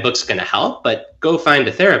reading my book's going to help, but go find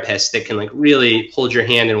a therapist that can like really hold your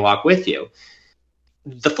hand and walk with you.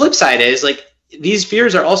 The flip side is like these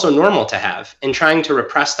fears are also normal to have, and trying to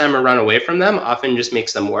repress them or run away from them often just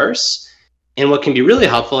makes them worse. And what can be really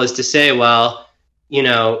helpful is to say, well,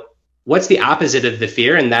 what's the opposite of the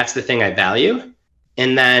fear? And that's the thing I value.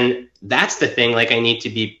 And then that's the thing like I need to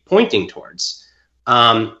be pointing towards.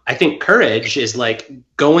 I think courage is like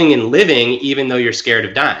going and living, even though you're scared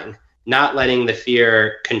of dying, not letting the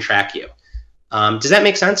fear contract you. Does that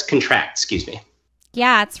make sense? Contract, excuse me.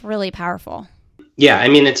 Yeah, it's really powerful. Yeah, I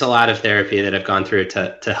mean, it's a lot of therapy that I've gone through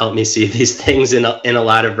to help me see these things in a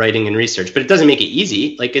lot of writing and research, but it doesn't make it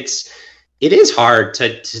easy. Like it is hard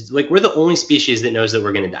to like, we're the only species that knows that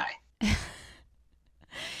we're going to die.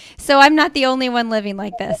 So I'm not the only one living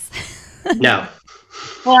like this. No.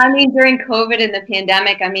 Well, I mean, during COVID and the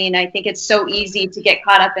pandemic, I mean, I think it's so easy to get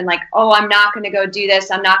caught up in like, oh, I'm not going to go do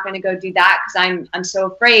this. I'm not going to go do that because I'm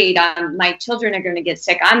so afraid. My children are going to get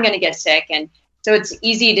sick. I'm going to get sick. And so it's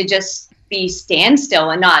easy to just be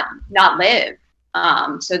standstill and not live.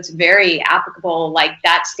 So it's very applicable, like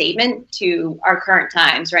that statement, to our current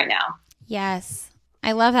times right now. Yes.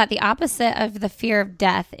 I love that. The opposite of the fear of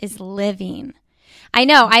death is living. I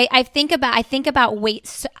know. I think about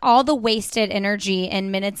all the wasted energy and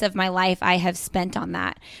minutes of my life I have spent on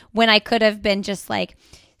that, when I could have been just like,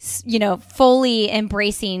 fully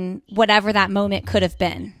embracing whatever that moment could have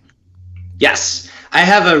been. Yes. I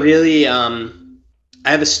have a really, I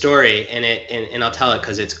have a story in it, and I'll tell it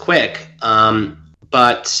because it's quick.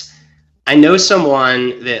 But I know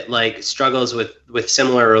someone that like struggles with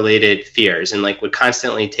similar related fears and like would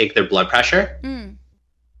constantly take their blood pressure.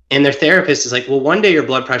 And their therapist is like, well, one day your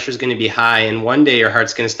blood pressure is going to be high and one day your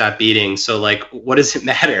heart's going to stop beating. So like, what does it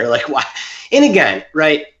matter? Like, why? And again,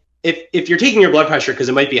 right, if you're taking your blood pressure because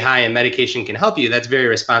it might be high and medication can help you, that's very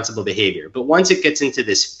responsible behavior. But once it gets into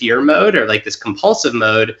this fear mode or like this compulsive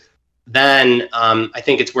mode, then I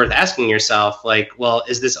think it's worth asking yourself, like, well,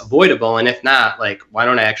 is this avoidable? And if not, like, why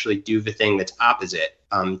don't I actually do the thing that's opposite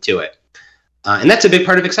to it? And that's a big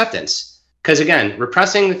part of acceptance. Because again,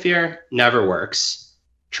 repressing the fear never works.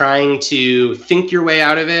 Trying to think your way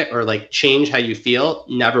out of it or like change how you feel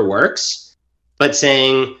never works. But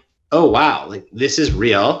saying, oh, wow, like this is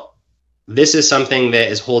real. This is something that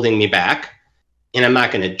is holding me back. And I'm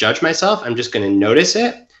not going to judge myself. I'm just going to notice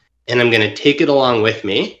it. And I'm going to take it along with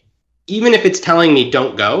me. Even if it's telling me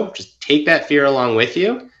don't go, just take that fear along with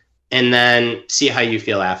you and then see how you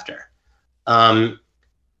feel after. I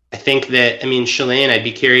think that, Shalane, I'd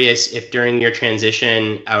be curious if during your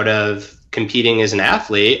transition out of competing as an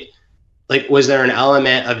athlete, like, was there an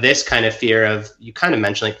element of this kind of fear of, you kind of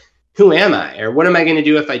mentioned, like, who am I? Or what am I going to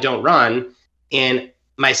do if I don't run? And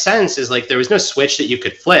my sense is like, there was no switch that you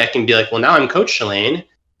could flick and be like, well, now I'm Coach Shalane.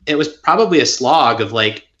 It was probably a slog of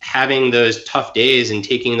like having those tough days and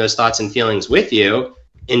taking those thoughts and feelings with you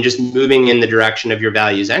and just moving in the direction of your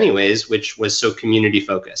values anyways, which was so community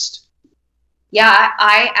focused? Yeah,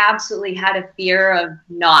 I absolutely had a fear of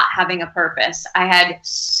not having a purpose. I had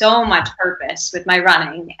so much purpose with my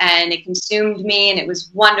running, and it consumed me, and it was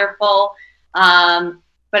wonderful.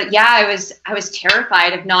 But yeah, I was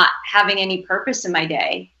terrified of not having any purpose in my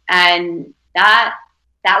day, and that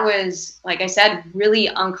was, like I said, really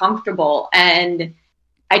uncomfortable. And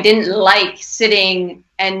I didn't like sitting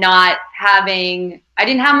and not having. I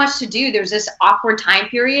didn't have much to do. There was this awkward time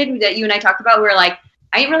period that you and I talked about, where like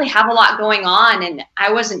I didn't really have a lot going on, and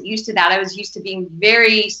I wasn't used to that. I was used to being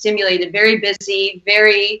very stimulated, very busy,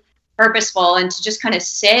 very purposeful, and to just kind of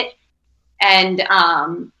sit and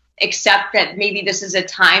accept that maybe this is a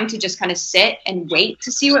time to just kind of sit and wait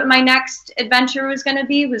to see what my next adventure was going to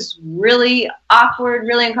be was really awkward,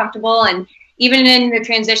 really uncomfortable. And even in the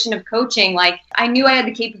transition of coaching, like I knew I had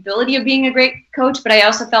the capability of being a great coach, but I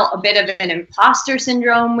also felt a bit of an imposter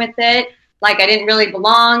syndrome with it. Like I didn't really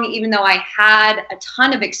belong, even though I had a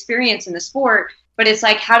ton of experience in the sport. But it's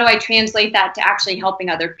like, how do I translate that to actually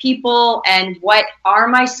helping other people? And what are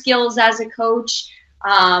my skills as a coach?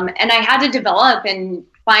 And I had to develop and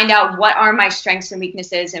find out what are my strengths and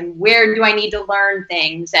weaknesses and where do I need to learn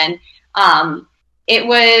things. And it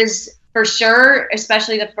was for sure,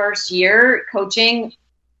 especially the first year coaching,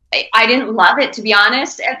 I didn't love it, to be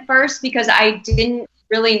honest, at first, because I didn't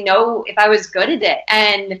really know if I was good at it.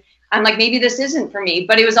 And I'm like, maybe this isn't for me.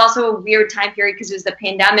 But it was also a weird time period because it was the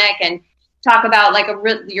pandemic, and talk about like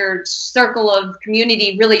your circle of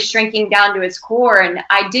community really shrinking down to its core. And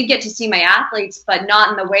I did get to see my athletes, but not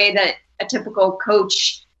in the way that a typical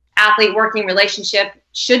coach athlete working relationship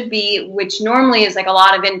should be, which normally is like a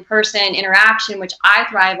lot of in-person interaction, which I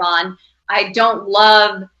thrive on. I don't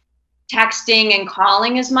love texting and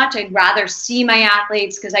calling as much. I'd rather see my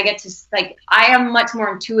athletes because I get to, like, I am much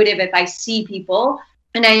more intuitive if I see people.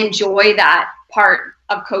 And I enjoy that part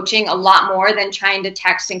of coaching a lot more than trying to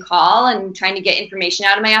text and call and trying to get information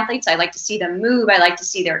out of my athletes. I like to see them move. I like to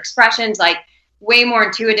see their expressions, like way more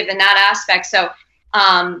intuitive in that aspect. So,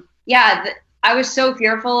 I was so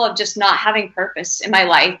fearful of just not having purpose in my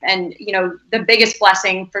life. And, you know, the biggest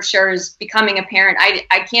blessing for sure is becoming a parent.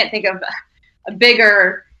 I can't think of a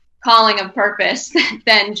bigger calling of purpose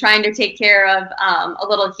than trying to take care of a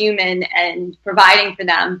little human and providing for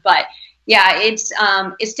them. But yeah,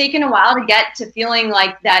 it's taken a while to get to feeling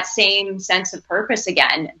like that same sense of purpose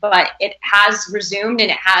again, but it has resumed,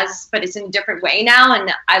 but it's in a different way now,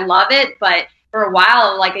 and I love it. But for a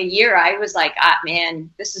while, like a year, I was like, man,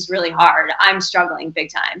 this is really hard. I'm struggling big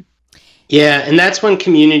time. Yeah, and that's when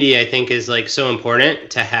community, I think, is like so important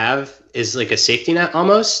to have, is like a safety net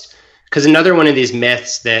almost. Because another one of these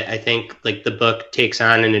myths that I think like the book takes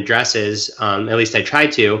on and addresses, at least I try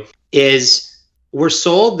to, is we're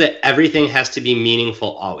sold that everything has to be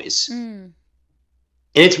meaningful always. And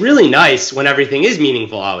it's really nice when everything is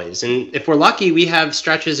meaningful always. And if we're lucky, we have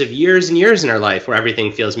stretches of years and years in our life where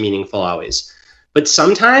everything feels meaningful always. But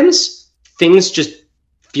sometimes things just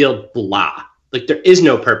feel blah. Like there is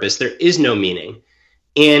no purpose, there is no meaning.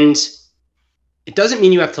 And it doesn't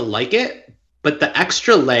mean you have to like it, but the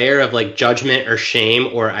extra layer of like judgment or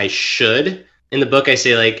shame or I should. In the book, I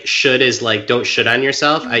say like should is like don't should on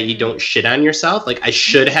yourself, i.e. don't shit on yourself. Like I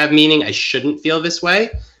should have meaning, I shouldn't feel this way.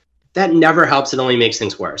 That never helps. It only makes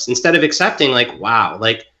things worse. Instead of accepting like, wow,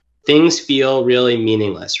 like things feel really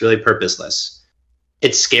meaningless, really purposeless.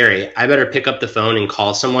 It's scary. I better pick up the phone and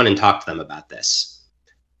call someone and talk to them about this.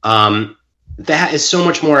 That is so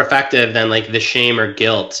much more effective than like the shame or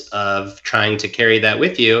guilt of trying to carry that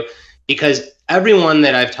with you, because everyone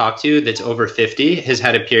that I've talked to that's over 50 has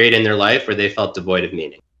had a period in their life where they felt devoid of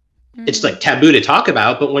meaning. It's like taboo to talk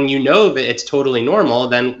about, but when you know that it's totally normal,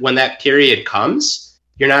 then when that period comes,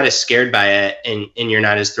 you're not as scared by it and you're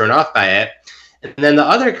not as thrown off by it. And then the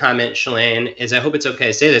other comment, Shalane, is I hope it's okay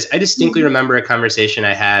to say this. I distinctly remember a conversation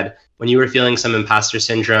I had when you were feeling some imposter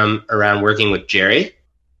syndrome around working with Jerry,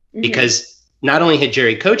 because not only had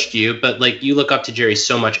Jerry coached you, but like you look up to Jerry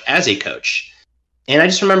so much as a coach. And I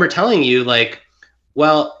just remember telling you like,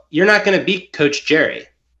 well, you're not going to be Coach Jerry,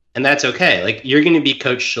 and that's okay. Like you're going to be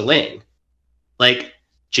Coach Shalane. Like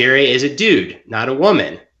Jerry is a dude, not a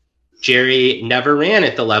woman. Jerry never ran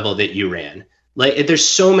at the level that you ran. Like there's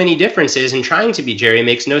so many differences, and trying to be Jerry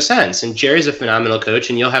makes no sense. And Jerry's a phenomenal coach,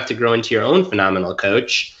 and you'll have to grow into your own phenomenal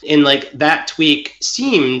coach. And like that tweak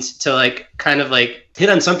seemed to like kind of like hit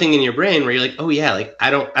on something in your brain where you're like, oh yeah, like I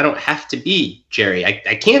don't have to be Jerry.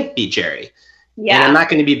 I can't be Jerry. Yeah. And I'm not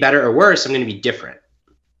going to be better or worse. I'm going to be different.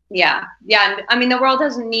 Yeah. I mean, the world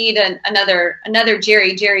doesn't need another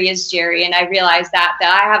Jerry. Jerry is Jerry. And I realized that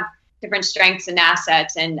I have different strengths and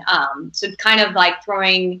assets. And so kind of like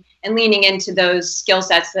throwing and leaning into those skill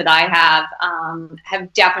sets that I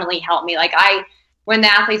have definitely helped me. Like when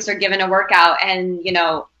the athletes are given a workout and,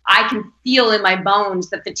 I can feel in my bones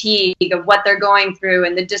the fatigue of what they're going through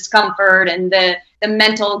and the discomfort and the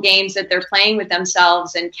mental games that they're playing with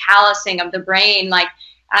themselves and callousing of the brain,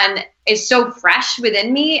 and it's so fresh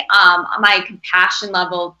within me. My compassion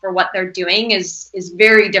level for what they're doing is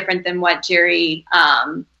very different than what Jerry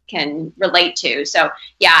can relate to. So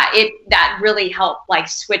yeah, that really helped like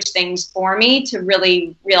switch things for me to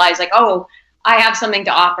really realize like, oh, I have something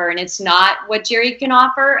to offer and it's not what Jerry can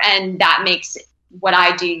offer. And that makes what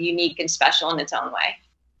I do unique and special in its own way.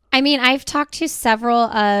 I mean, I've talked to several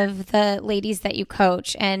of the ladies that you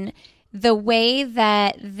coach, and the way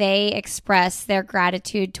that they express their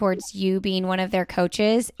gratitude towards you being one of their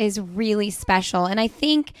coaches is really special. And I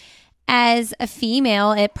think as a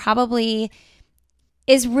female, it probably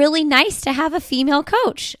is really nice to have a female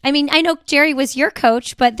coach. I mean, I know Jerry was your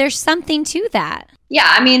coach, but there's something to that. Yeah,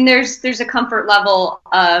 I mean, there's a comfort level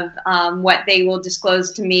of what they will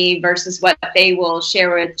disclose to me versus what they will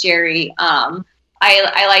share with Jerry.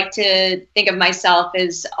 I like to think of myself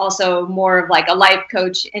as also more of like a life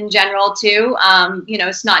coach in general too.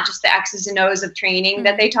 It's not just the X's and O's of training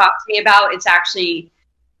that they talk to me about. It's actually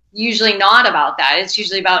usually not about that. It's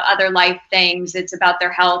usually about other life things. It's about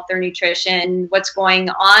their health, their nutrition, what's going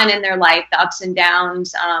on in their life, the ups and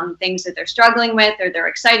downs, things that they're struggling with or they're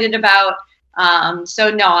excited about.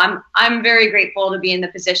 So no, I'm very grateful to be in the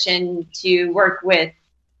position to work with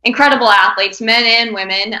incredible athletes, men and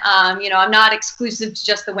women. I'm not exclusive to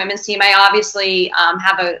just the women's team. I obviously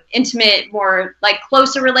have an intimate, more like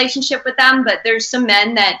closer relationship with them, but there's some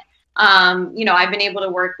men that, I've been able to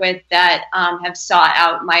work with that have sought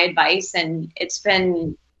out my advice, and it's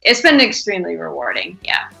been extremely rewarding.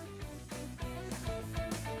 Yeah.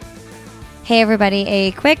 Hey everybody,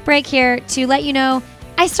 a quick break here to let you know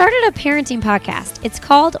I started a parenting podcast. It's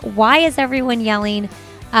called Why Is Everyone Yelling?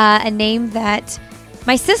 A name that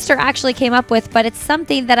my sister actually came up with, but it's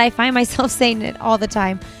something that I find myself saying it all the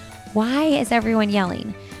time. Why is everyone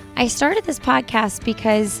yelling? I started this podcast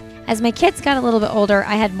because as my kids got a little bit older,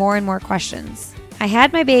 I had more and more questions. I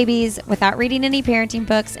had my babies without reading any parenting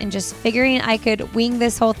books and just figuring I could wing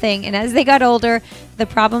this whole thing. And as they got older, the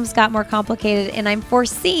problems got more complicated, and I'm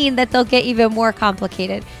foreseeing that they'll get even more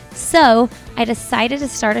complicated. So I decided to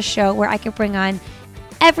start a show where I could bring on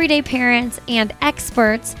everyday parents and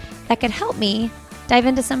experts that could help me dive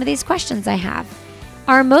into some of these questions I have.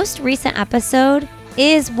 Our most recent episode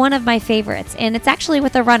is one of my favorites, and it's actually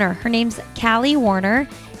with a runner. Her name's Callie Warner,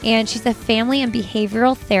 and she's a family and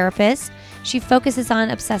behavioral therapist. She focuses on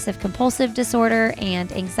obsessive compulsive disorder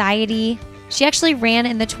and anxiety. She actually ran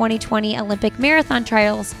in the 2020 Olympic marathon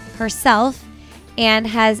trials herself and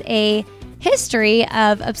has a history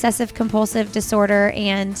of obsessive compulsive disorder,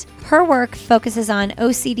 and her work focuses on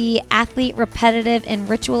OCD, athlete repetitive and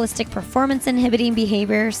ritualistic performance inhibiting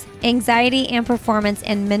behaviors, anxiety and performance,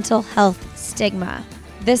 and mental health stigma.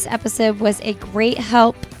 This episode was a great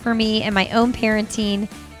help for me in my own parenting,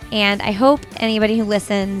 and I hope anybody who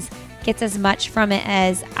listens gets as much from it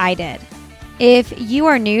as I did. If you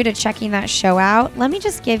are new to checking that show out, let me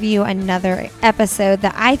just give you another episode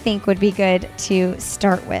that I think would be good to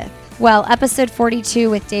start with. Well, episode 42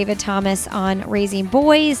 with David Thomas on raising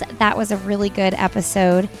boys, that was a really good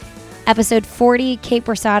episode. Episode 40, Kate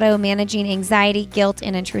Borsato, managing anxiety, guilt,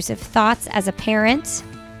 and intrusive thoughts as a parent.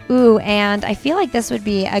 Ooh, and I feel like this would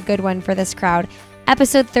be a good one for this crowd.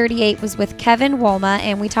 Episode 38 was with Kevin Wolma,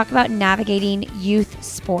 and we talk about navigating youth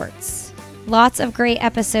sports. Lots of great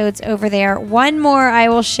episodes over there. One more I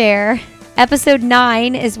will share. Episode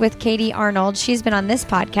 9 is with Katie Arnold. She's been on this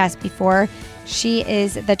podcast before. She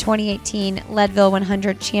is the 2018 Leadville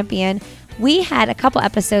 100 champion. We had a couple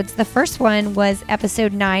episodes. The first one was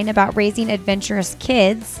episode 9 about raising adventurous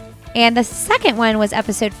kids. And the second one was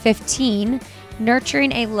episode 15,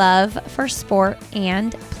 nurturing a love for sport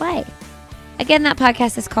and play. Again, that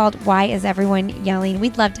podcast is called Why Is Everyone Yelling?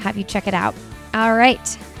 We'd love to have you check it out. All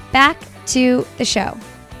right, back to the show.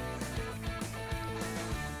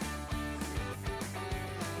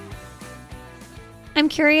 I'm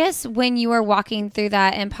curious, when you were walking through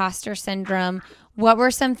that imposter syndrome, what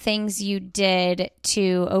were some things you did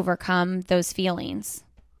to overcome those feelings?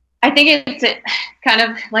 I think it's kind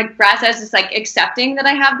of like Brad says, it's like accepting that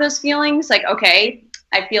I have those feelings. Like, okay,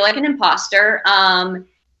 I feel like an imposter.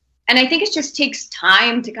 And I think it just takes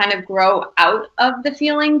time to kind of grow out of the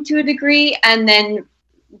feeling to a degree, and then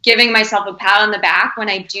giving myself a pat on the back when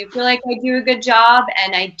I do feel like I do a good job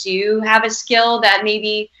and I do have a skill that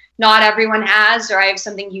maybe not everyone has, or I have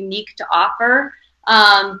something unique to offer.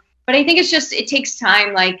 but I think it takes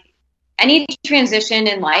time. Like any transition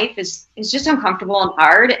in life is just uncomfortable and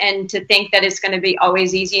hard. And to think that it's going to be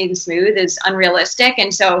always easy and smooth is unrealistic.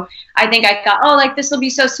 And so I think I thought, oh, like this will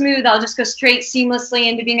be so smooth. I'll just go straight seamlessly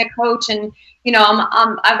into being a coach. And, you know,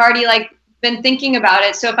 I've already like been thinking about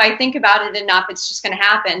it. So if I think about it enough, it's just going to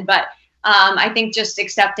happen. But I think just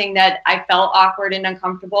accepting that I felt awkward and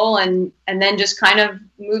uncomfortable and then just kind of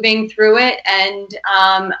moving through it. And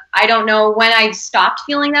I don't know when I stopped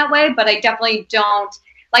feeling that way, but I definitely don't.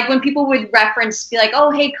 Like when people would reference, be like, oh,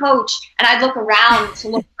 hey, coach. And I'd look around to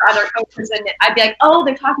look for other coaches and I'd be like, oh,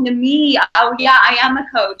 they're talking to me. Oh, yeah, I am a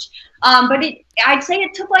coach. But I'd say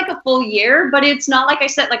it took like a full year, but it's not like I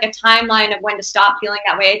set like a timeline of when to stop feeling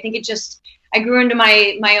that way. I think I grew into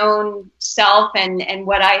my own self and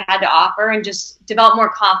what I had to offer and just developed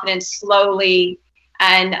more confidence slowly.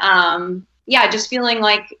 And just feeling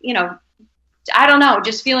like, you know, I don't know,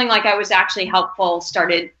 just feeling like I was actually helpful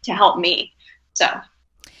started to help me. So.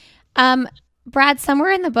 Brad,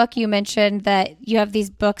 somewhere in the book you mentioned that you have these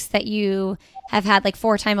books that you have had like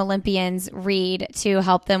 4-time Olympians read to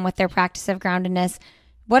help them with their practice of groundedness.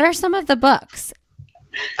 What are some of the books?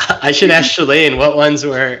 I should ask Shalane what ones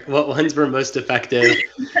were most effective.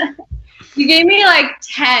 You gave me like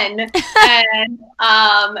 10 and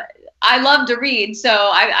I love to read, so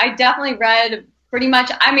I definitely read pretty much.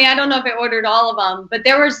 I mean, I don't know if I ordered all of them, but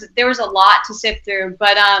there was a lot to sift through.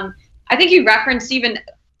 But I think you referenced even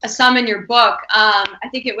some in your book. I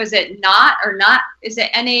think it was Not. Is it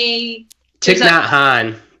N-A? Thich Nhat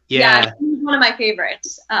Hanh. Yeah, one of my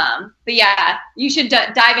favorites. But yeah, you should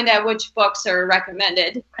dive into which books are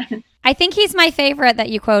recommended. I think he's my favorite that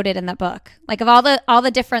you quoted in the book. Like of all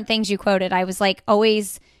the different things you quoted, I was like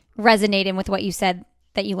always resonating with what you said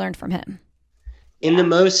that you learned from him. In the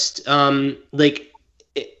most like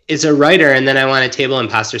as a writer, and then I want to table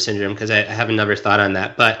imposter syndrome because I have another thought on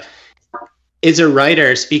that, but as a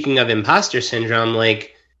writer, speaking of imposter syndrome,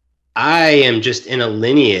 like I am just in a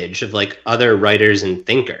lineage of like other writers and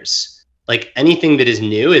thinkers. Like anything that is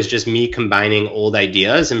new is just me combining old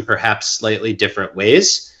ideas in perhaps slightly different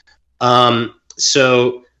ways.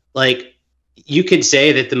 So like you could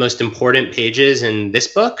say that the most important pages in this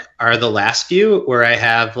book are the last few where I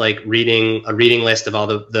have like a reading list of all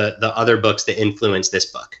the other books that influence this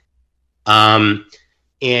book.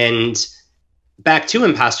 And back to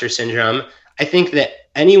imposter syndrome, I think that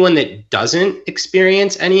anyone that doesn't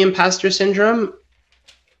experience any imposter syndrome,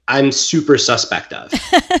 I'm super suspect of.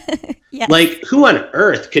 Yes. Like, who on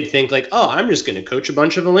earth could think like, oh, I'm just going to coach a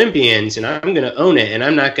bunch of Olympians and I'm going to own it and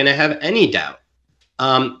I'm not going to have any doubt.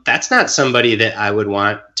 That's not somebody that I would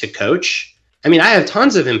want to coach. I mean, I have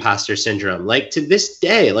tons of imposter syndrome. Like to this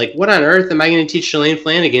day, like what on earth am I going to teach Shalane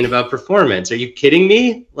Flanagan about performance? Are you kidding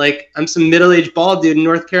me? Like I'm some middle-aged bald dude in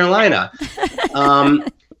North Carolina.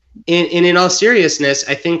 In all seriousness,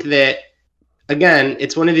 I think that, again,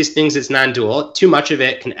 it's one of these things that's non-dual. Too much of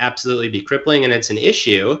it can absolutely be crippling and it's an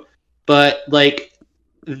issue. But like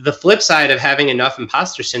the flip side of having enough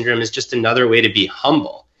imposter syndrome is just another way to be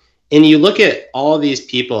humble. And you look at all these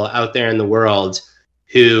people out there in the world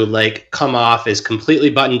who like come off as completely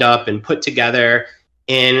buttoned up and put together,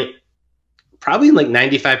 and probably in like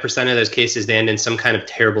 95% of those cases, they end in some kind of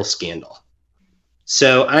terrible scandal.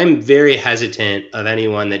 So I'm very hesitant of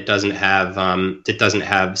anyone that doesn't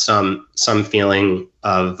have some feeling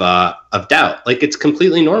of doubt. Like it's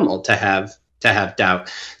completely normal to have doubt.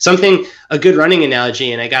 A good running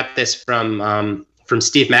analogy, and I got this from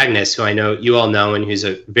Steve Magnus, who I know you all know, and who's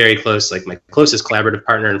a very close, like my closest collaborative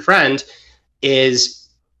partner and friend, is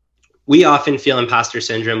we often feel imposter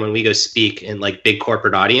syndrome when we go speak in like big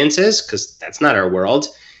corporate audiences because that's not our world.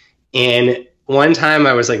 And one time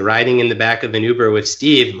I was like riding in the back of an Uber with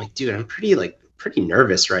Steve. I'm like, dude, I'm pretty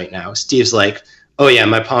nervous right now. Steve's like, oh yeah,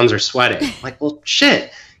 my palms are sweating. I'm like, well,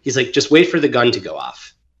 shit. He's like, just wait for the gun to go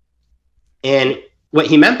off. And what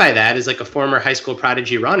he meant by that is like a former high school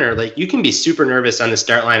prodigy runner, like you can be super nervous on the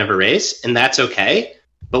start line of a race and that's okay.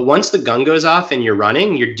 But once the gun goes off and you're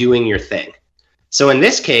running, you're doing your thing. So in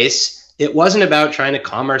this case, it wasn't about trying to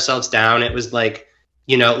calm ourselves down. It was like,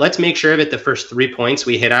 you know, let's make sure that the first 3 points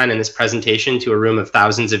we hit on in this presentation to a room of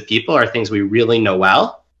thousands of people are things we really know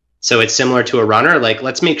well. So it's similar to a runner. Like,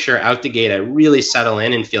 let's make sure out the gate I really settle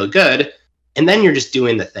in and feel good. And then you're just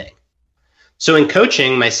doing the thing. So in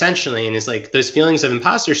coaching, my essentially, and is like those feelings of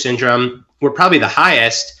imposter syndrome were probably the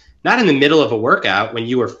highest, not in the middle of a workout when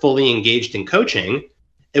you were fully engaged in coaching.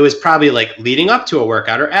 It was probably like leading up to a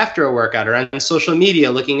workout or after a workout or on social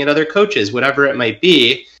media, looking at other coaches, whatever it might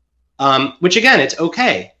be. Which again, it's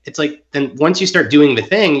okay. It's like, then once you start doing the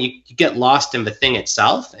thing, you get lost in the thing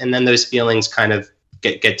itself. And then those feelings kind of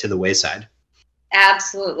get to the wayside.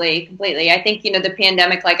 Absolutely, completely. I think, the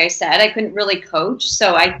pandemic, like I said, I couldn't really coach.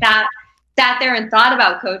 So I sat there and thought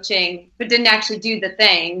about coaching, but didn't actually do the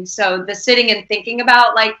thing. So the sitting and thinking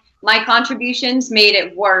about like my contributions made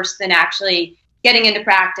it worse than actually getting into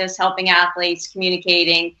practice, helping athletes,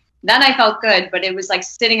 communicating. Then I felt good, but it was like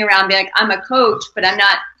sitting around being like, I'm a coach, but I'm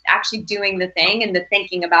not actually doing the thing. And the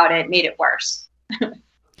thinking about it made it worse.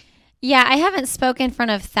 Yeah, I haven't spoken in front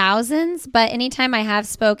of thousands, but anytime I have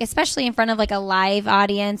spoke, especially in front of like a live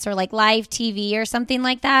audience or like live TV or something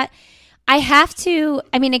like that, I have to,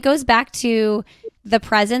 it goes back to the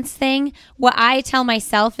presence thing. What I tell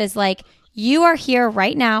myself is like, you are here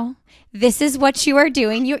right now. This is what you are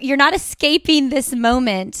doing. You're not escaping this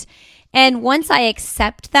moment. And once I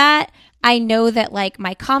accept that, I know that like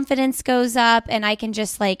my confidence goes up and I can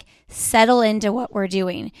just like settle into what we're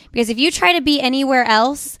doing. Because if you try to be anywhere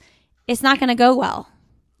else, it's not going to go well.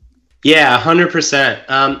 Yeah,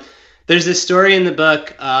 100%. There's this story in the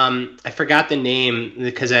book. I forgot the name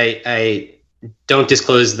because I don't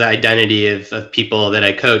disclose the identity of people that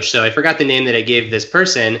I coach. So I forgot the name that I gave this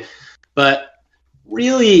person, but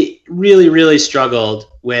really, really, really struggled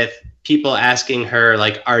with people asking her,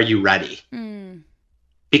 like, are you ready?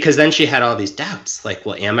 Because then she had all these doubts, like,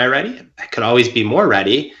 well, am I ready? I could always be more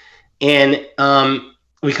ready. And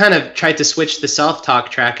we kind of tried to switch the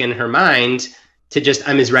self-talk track in her mind to just,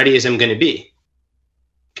 I'm as ready as I'm going to be.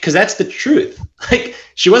 Because that's the truth. Like,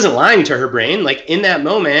 she wasn't lying to her brain. Like, in that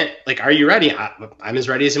moment, like, are you ready? I'm as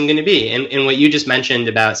ready as I'm going to be. And what you just mentioned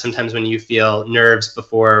about sometimes when you feel nerves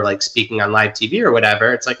before, like, speaking on live TV or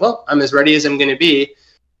whatever, it's like, well, I'm as ready as I'm going to be.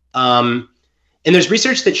 And there's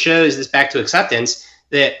research that shows this, back to acceptance,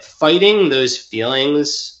 that fighting those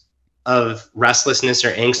feelings of restlessness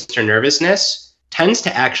or angst or nervousness tends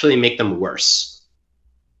to actually make them worse.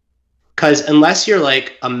 Because unless you're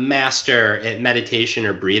like a master at meditation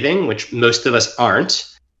or breathing, which most of us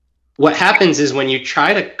aren't, what happens is when you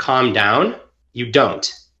try to calm down, you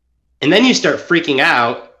don't. And then you start freaking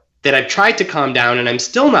out that I've tried to calm down and I'm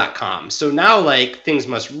still not calm. So now like things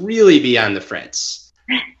must really be on the fritz.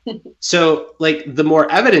 So like the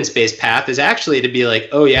more evidence-based path is actually to be like,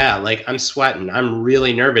 oh yeah, like I'm sweating. I'm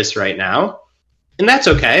really nervous right now. And that's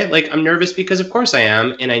okay. Like I'm nervous because of course I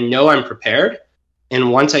am. And I know I'm prepared.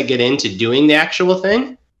 And once I get into doing the actual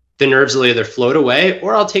thing, the nerves will either float away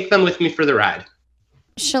or I'll take them with me for the ride.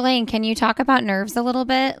 Shalane, can you talk about nerves a little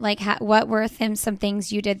bit? Like what were some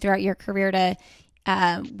things you did throughout your career to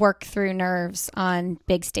work through nerves on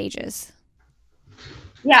big stages?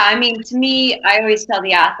 Yeah, to me, I always tell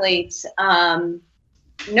the athletes,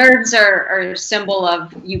 nerves are a symbol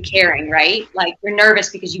of you caring, right? Like you're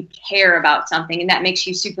nervous because you care about something, and that makes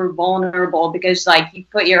you super vulnerable because like you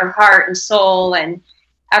put your heart and soul and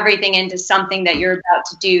everything into something that you're about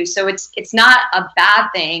to do. So it's not a bad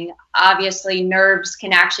thing. Obviously, nerves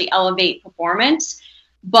can actually elevate performance,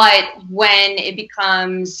 but when it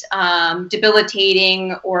becomes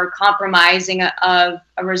debilitating or compromising of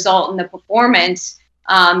a result in the performance,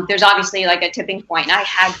 there's obviously like a tipping point. I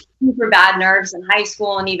had super bad nerves in high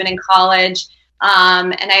school and even in college.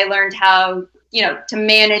 And I learned how, to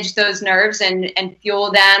manage those nerves and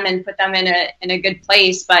fuel them and put them in a good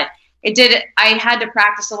place. But I had to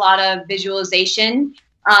practice a lot of visualization.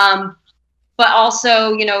 But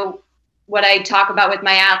also, what I talk about with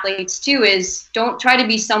my athletes too is don't try to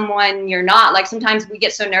be someone you're not. Like sometimes we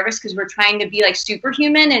get so nervous because we're trying to be like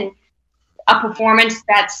superhuman and a performance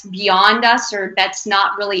that's beyond us or that's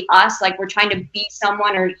not really us. Like we're trying to be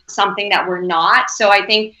someone or something that we're not. So I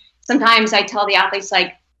think sometimes I tell the athletes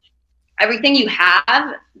like everything you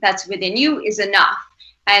have that's within you is enough.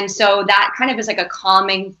 And so that kind of is like a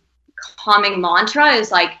calming mantra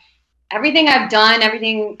is like everything I've done,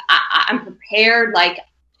 everything I'm prepared, like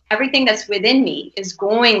everything that's within me is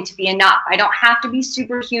going to be enough. I don't have to be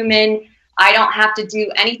superhuman. I don't have to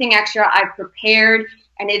do anything extra. I've prepared.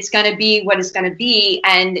 And it's going to be what it's going to be.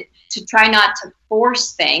 And to try not to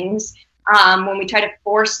force things. When we try to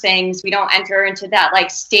force things, we don't enter into that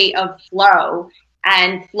like state of flow.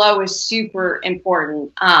 And flow is super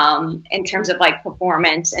important in terms of like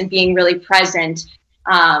performance and being really present.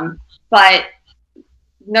 But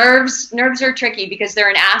nerves are tricky because they're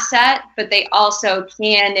an asset, but they also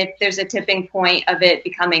can, if there's a tipping point of it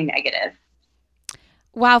becoming negative.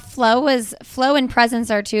 Wow, flow and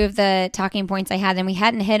presence are two of the talking points I had, and we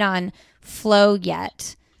hadn't hit on flow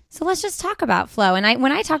yet. So let's just talk about flow. And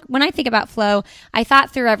when I think about flow, I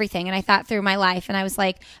thought through everything, and I thought through my life, and I was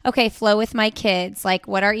like, okay, flow with my kids, like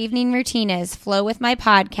what our evening routine is, flow with my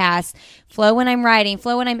podcast, flow when I'm writing,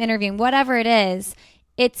 flow when I'm interviewing, whatever it is.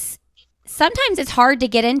 Sometimes it's hard to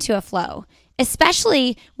get into a flow,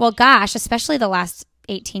 especially the last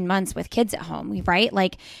 18 months with kids at home, right?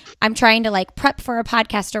 Like I'm trying to like prep for a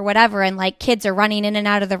podcast or whatever, and like kids are running in and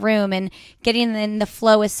out of the room, and getting in the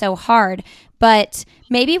flow is so hard. But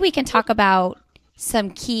maybe we can talk about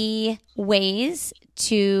some key ways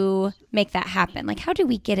to make that happen. Like, how do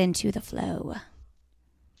we get into the flow?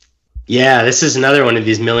 Yeah, this is another one of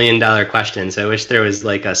these $1 million questions. I wish there was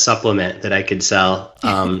like a supplement that I could sell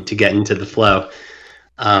to get into the flow.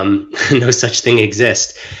 No such thing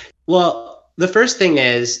exists. Well, the first thing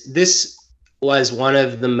is, this was one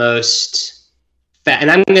of the most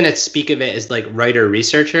and I'm going to speak of it as like writer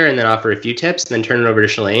researcher, and then offer a few tips, and then turn it over to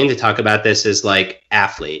Shalane to talk about this as like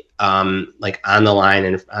athlete, like on the line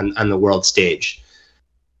and on the world stage.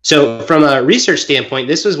 So from a research standpoint,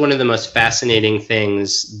 this was one of the most fascinating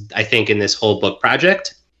things, I think, in this whole book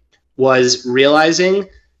project, was realizing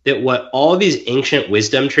that what all these ancient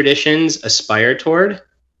wisdom traditions aspire toward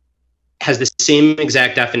has the same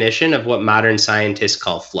exact definition of what modern scientists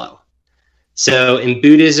call flow. So in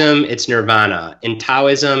Buddhism, it's nirvana. In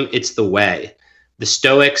Taoism, it's the way. The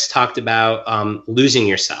Stoics talked about losing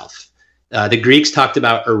yourself. The Greeks talked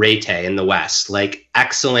about arete in the West, like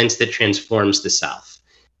excellence that transforms the self.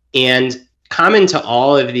 And common to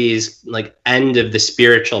all of these like end of the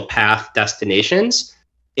spiritual path destinations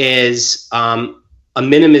is a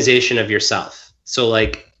minimization of yourself. So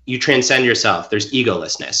like you transcend yourself, there's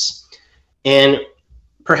egolessness. And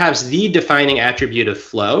perhaps the defining attribute of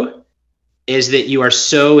flow is that you are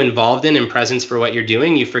so involved in and present for what you're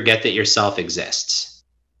doing, you forget that yourself exists.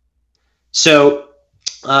 So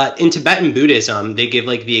in Tibetan Buddhism, they give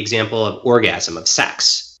like the example of orgasm, of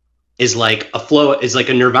sex, is like a flow, is like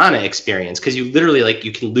a nirvana experience, because you literally like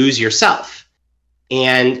you can lose yourself.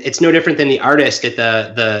 And it's no different than the artist at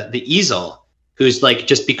the easel who's like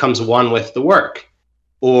just becomes one with the work,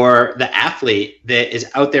 or the athlete that is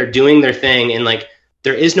out there doing their thing, and like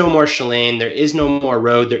there is no more Shalane, there is no more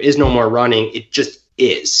road, there is no more running. It just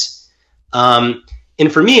is. And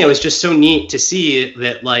for me, it was just so neat to see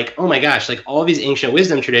that, like, oh my gosh, like all these ancient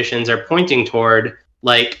wisdom traditions are pointing toward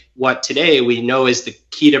like what today we know is the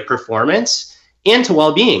key to performance and to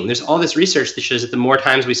well-being. There's all this research that shows that the more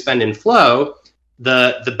times we spend in flow,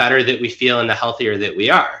 the better that we feel and the healthier that we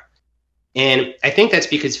are. And I think that's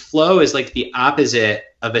because flow is like the opposite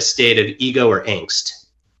of a state of ego or angst.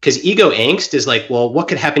 Because ego angst is like, well, what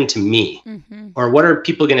could happen to me? Mm-hmm. Or what are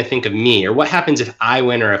people going to think of me? Or what happens if I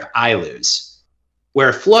win or if I lose?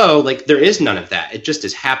 Where flow, like there is none of that. It just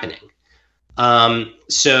is happening.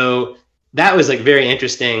 So that was like very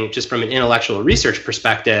interesting just from an intellectual research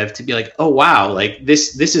perspective to be like, oh, wow, like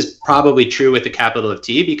this is probably true with the capital of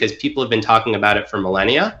T, because people have been talking about it for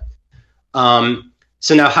millennia.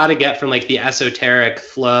 So now how to get from like the esoteric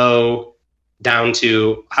flow down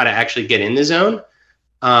to how to actually get in the zone.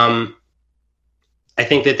 I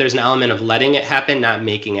think that there's an element of letting it happen, not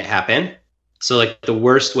making it happen. So like the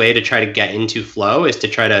worst way to try to get into flow is to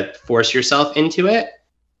try to force yourself into it.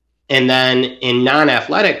 And then in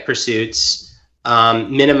non-athletic pursuits,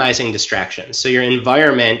 minimizing distractions. So your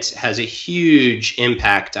environment has a huge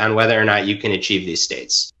impact on whether or not you can achieve these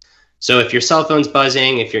states. So if your cell phone's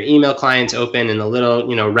buzzing, if your email client's open and the little,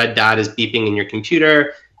 red dot is beeping in your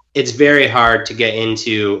computer, it's very hard to get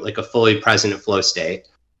into like a fully present flow state.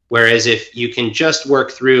 Whereas if you can just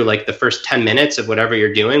work through like the first 10 minutes of whatever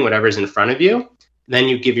you're doing, whatever's in front of you, then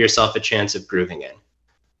you give yourself a chance of grooving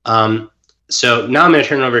in. So now I'm going to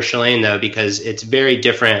turn it over to Shalane, though, because it's very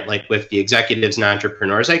different, like with the executives and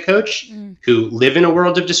entrepreneurs I coach who live in a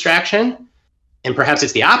world of distraction. And perhaps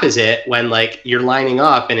it's the opposite when like you're lining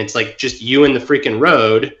up and it's like just you and the freaking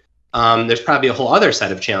road. There's probably a whole other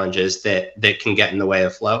set of challenges that can get in the way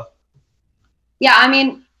of flow. Yeah, I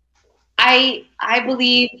mean, I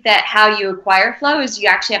believe that how you acquire flow is you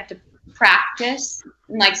actually have to practice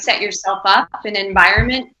and like set yourself up an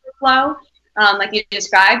environment for flow, like you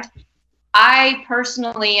described. I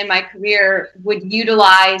personally, in my career, would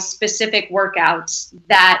utilize specific workouts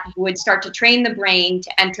that would start to train the brain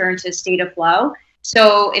to enter into a state of flow.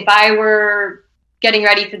 So if I were getting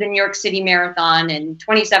ready for the New York City Marathon in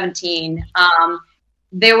 2017,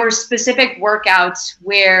 there were specific workouts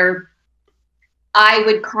where I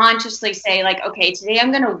would consciously say like, okay, today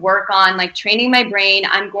I'm going to work on like training my brain.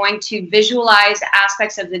 I'm going to visualize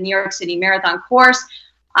aspects of the New York City Marathon course.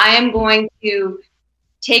 I am going to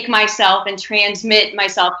take myself and transmit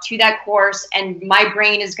myself to that course, and my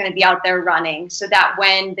brain is going to be out there running so that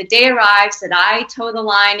when the day arrives that I toe the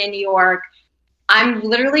line in New York, I'm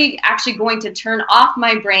literally actually going to turn off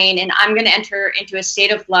my brain and I'm going to enter into a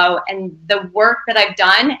state of flow. And the work that I've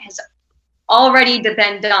done has already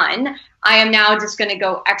been done. I am now just going to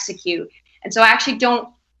go execute. And so I actually don't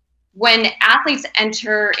when athletes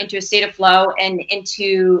enter into a state of flow and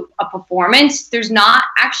into a performance, there's not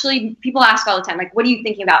actually, people ask all the time, like, what are you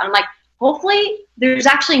thinking about? And I'm like, hopefully there's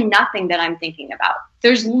actually nothing that I'm thinking about.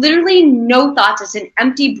 There's literally no thoughts. It's an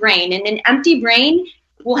empty brain, and an empty brain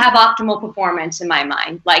will have optimal performance in my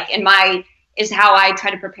mind. Like is how I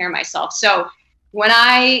try to prepare myself. So when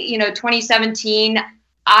 2017,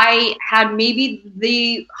 I had maybe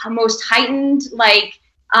the most heightened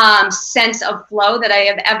sense of flow that I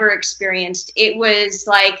have ever experienced. It was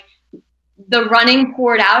like the running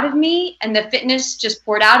poured out of me and the fitness just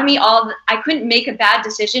poured out of me. I couldn't make a bad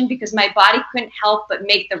decision because my body couldn't help but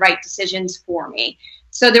make the right decisions for me.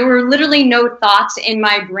 So there were literally no thoughts in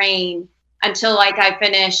my brain until I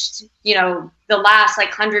finished, the last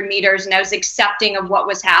 100 meters, and I was accepting of what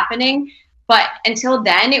was happening. But until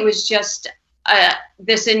then, it was just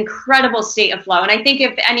this incredible state of flow. And I think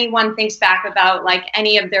if anyone thinks back about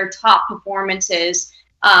any of their top performances,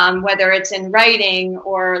 whether it's in writing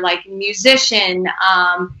or musician,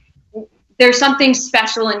 there's something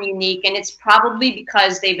special and unique. And it's probably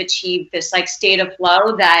because they've achieved this state of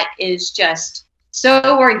flow that is just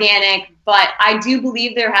so organic. But I do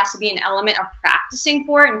believe there has to be an element of practicing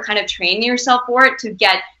for it and kind of training yourself for it to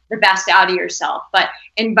get the best out of yourself. But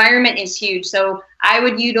environment is huge. So I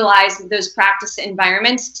would utilize those practice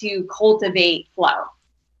environments to cultivate flow.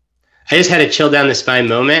 I just had a chill down the spine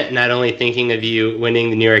moment, not only thinking of you winning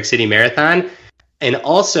the New York City Marathon, and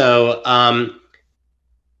also, and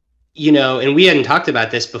we hadn't talked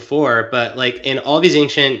about this before, but in all these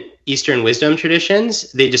ancient Eastern wisdom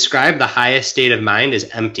traditions, they describe the highest state of mind as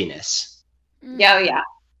emptiness. Yeah.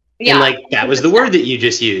 And that was the word that you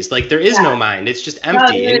just used. There is no mind. It's just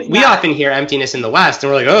empty. And we often hear emptiness in the West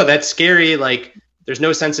and we're like, oh, that's scary. There's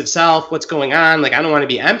no sense of self. What's going on? I don't want to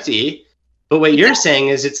be empty. But what you're saying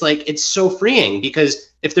is it's so freeing,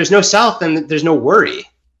 because if there's no self, then there's no worry.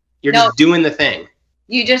 You're just doing the thing.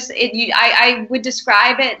 I would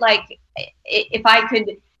describe it if I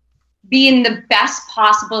could be in the best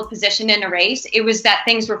possible position in a race, it was that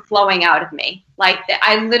things were flowing out of me.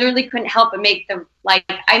 I literally couldn't help but make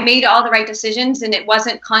I made all the right decisions, and it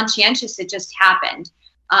wasn't conscientious. It just happened.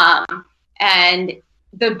 And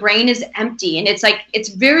the brain is empty, and it's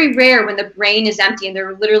very rare when the brain is empty and there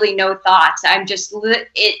are literally no thoughts.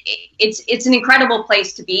 It's an incredible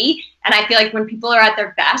place to be. And I feel when people are at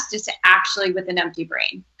their best, it's actually with an empty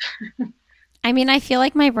brain. I mean, I feel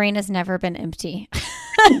like my brain has never been empty.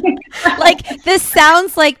 This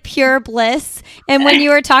sounds like pure bliss. And when you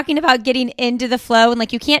were talking about getting into the flow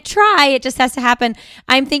and you can't try, it just has to happen.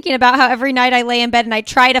 I'm thinking about how every night I lay in bed and I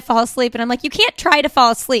try to fall asleep, and I'm like, you can't try to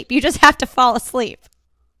fall asleep. You just have to fall asleep.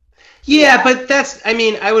 Yeah, but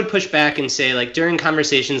I would push back and say during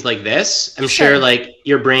conversations like this, I'm sure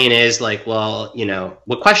your brain is well,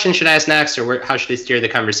 what question should I ask next, or how should I steer the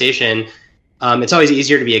conversation? It's always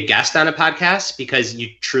easier to be a guest on a podcast because you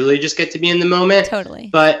truly just get to be in the moment. Totally.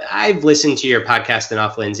 But I've listened to your podcast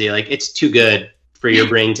enough, Lindsay. It's too good for your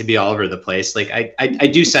brain to be all over the place. I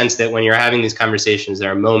do sense that when you're having these conversations,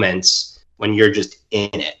 there are moments when you're just in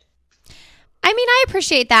it. I mean, I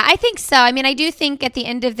appreciate that. I think so. I mean, I do think at the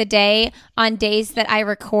end of the day, on days that I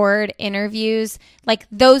record interviews,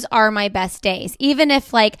 those are my best days. Even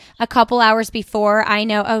if a couple hours before I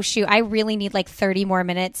know, oh shoot, I really need 30 more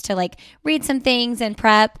minutes to read some things and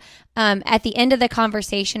prep. At the end of the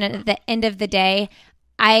conversation and at the end of the day,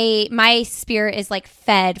 my spirit is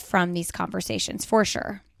fed from these conversations for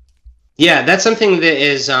sure. Yeah, that's something that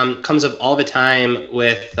is comes up all the time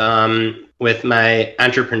with my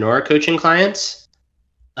entrepreneur coaching clients,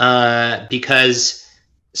 because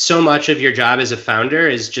so much of your job as a founder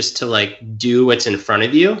is just to do what's in front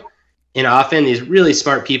of you. And often these really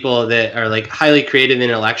smart people that are highly creative and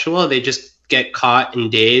intellectual, they just get caught in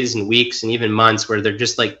days and weeks and even months where they're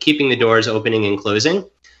just keeping the doors opening and closing.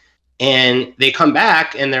 And they come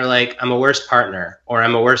back and they're I'm a worse partner, or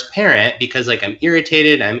I'm a worse parent because I'm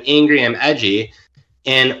irritated, I'm angry, I'm edgy.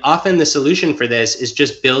 And often the solution for this is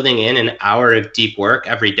just building in an hour of deep work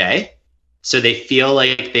every day, so they feel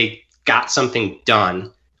like they got something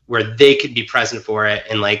done where they could be present for it.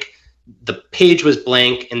 And the page was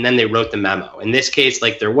blank and then they wrote the memo. In this case,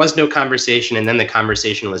 there was no conversation and then the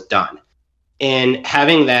conversation was done. And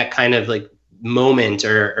having that kind of moment,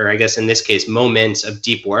 or I guess in this case, moments of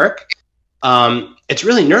deep work, it's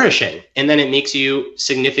really nourishing. And then it makes you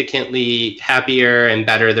significantly happier and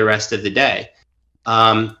better the rest of the day.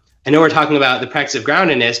 I know we're talking about the practice of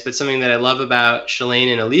groundedness, but something that I love about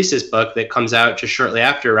Shalane and Elise's book that comes out just shortly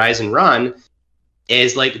after Rise and Run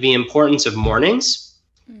is the importance of mornings.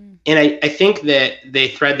 And I think that they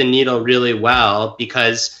thread the needle really well,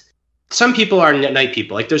 because some people are night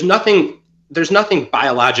people. There's nothing there's nothing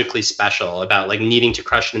biologically special about like needing to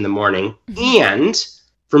crush it in the morning. And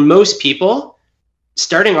for most people,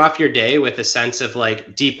 starting off your day with a sense of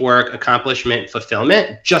like deep work, accomplishment,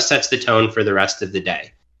 fulfillment just sets the tone for the rest of the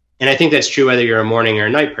day. And I think that's true whether you're a morning or a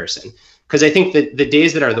night person. Because I think that the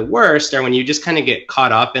days that are the worst are when you just kind of get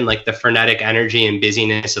caught up in like the frenetic energy and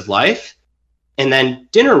busyness of life. And then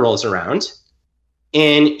dinner rolls around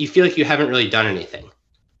and you feel like you haven't really done anything.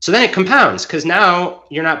 So then it compounds because now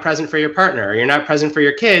you're not present for your partner or you're not present for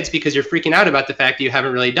your kids because you're freaking out about the fact that you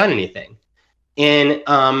haven't really done anything. And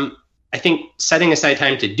I think setting aside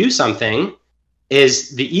time to do something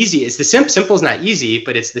is the easiest. The simple is not easy,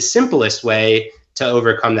 but it's the simplest way to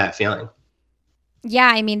overcome that feeling. Yeah,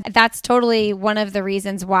 I mean, that's totally one of the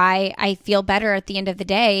reasons why I feel better at the end of the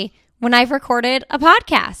day when I've recorded a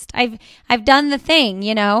podcast. I've done the thing,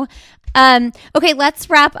 you know. Okay, let's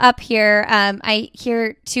wrap up here. I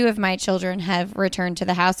hear 2 of my children have returned to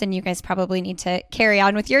the house, and you guys probably need to carry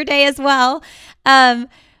on with your day as well.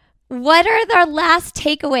 What are the last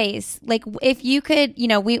takeaways? Like, if you could, you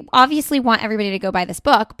know, we obviously want everybody to go buy this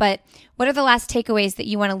book, but what are the last takeaways that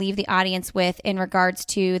you want to leave the audience with in regards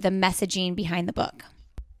to the messaging behind the book?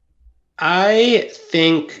 I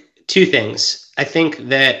think 2 things. I think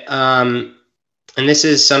that, and this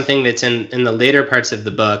is something that's in the later parts of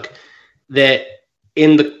the book, that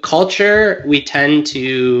in the culture, we tend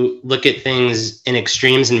to look at things in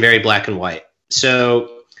extremes and very black and white.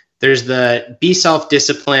 So there's the be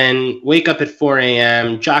self-discipline, wake up at 4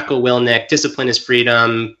 a.m., Jocko Willink, discipline is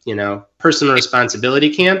freedom, you know, personal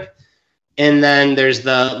responsibility camp. And then there's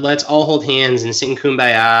the let's all hold hands and sing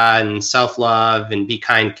Kumbaya and self-love and be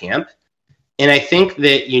kind camp. And I think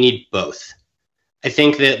that you need both. I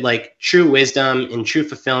think that like true wisdom and true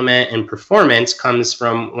fulfillment and performance comes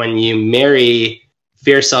from when you marry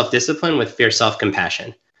fierce self-discipline with fierce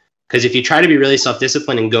self-compassion. Because if you try to be really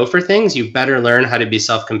self-disciplined and go for things, you better learn how to be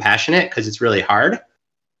self-compassionate because it's really hard.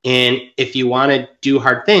 And if you want to do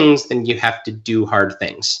hard things, then you have to do hard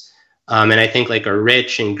things. And I think like a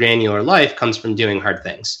rich and granular life comes from doing hard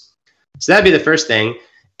things. So that'd be the first thing.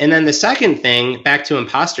 And then the second thing, back to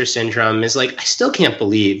imposter syndrome, is like, I still can't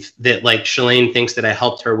believe that like Shalane thinks that I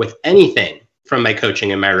helped her with anything from my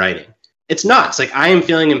coaching and my writing. It's nuts. Like I am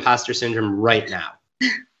feeling imposter syndrome right now.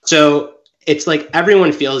 So it's like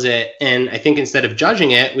everyone feels it. And I think instead of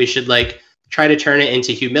judging it, we should like try to turn it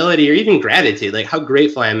into humility or even gratitude. Like how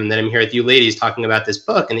grateful I am that I'm here with you ladies talking about this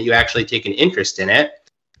book and that you actually take an interest in it.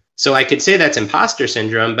 So I could say that's imposter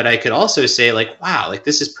syndrome, but I could also say like, wow, like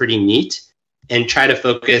this is pretty neat. And try to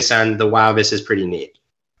focus on the wow, this is pretty neat.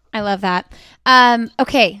 I love that.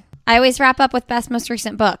 Okay. I always wrap up with best, most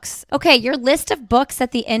recent books. Okay. Your list of books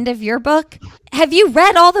at the end of your book. Have you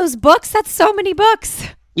read all those books? That's so many books.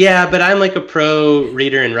 Yeah, but I'm like a pro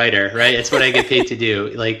reader and writer, right? It's what I get paid to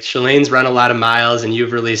do. Like Shalane's run a lot of miles and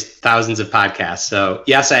you've released thousands of podcasts. So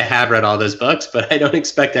yes, I have read all those books, but I don't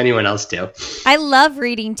expect anyone else to. I love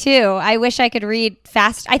reading too. I wish I could read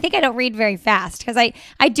fast. I think I don't read very fast because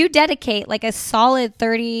I do dedicate like a solid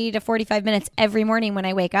 30 to 45 minutes every morning when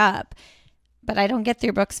I wake up, but I don't get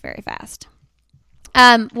through books very fast.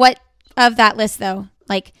 What of that list though?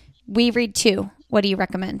 Like we read 2. What do you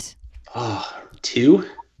recommend? Oh, 2?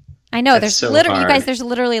 I know That's there's so literally, hard. you guys, there's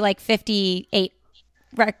literally like 58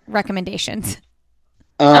 recommendations.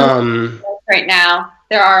 Right now,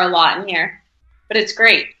 there are a lot in here, but it's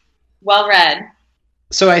great. Well read.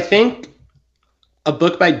 So I think a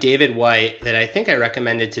book by David White that I think I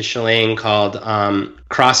recommended to Shalane called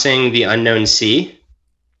Crossing the Unknown Sea.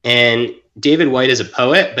 And David White is a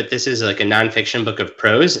poet, but this is like a nonfiction book of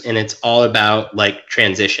prose, and it's all about like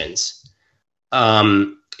transitions.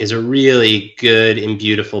 Is a really good and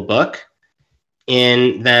beautiful book.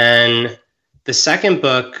 And then the second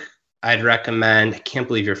book I'd recommend, I can't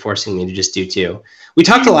believe you're forcing me to just do 2. We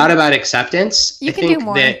talked a lot about acceptance. You can do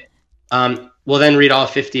more. That, well, then read all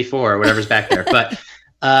 54 or whatever's back there. But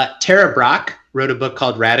Tara Brach wrote a book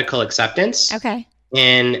called Radical Acceptance. Okay.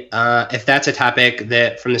 And if that's a topic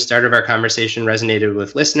that from the start of our conversation resonated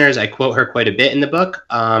with listeners, I quote her quite a bit in the book.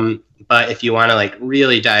 But if you want to like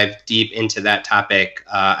really dive deep into that topic,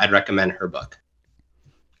 I'd recommend her book.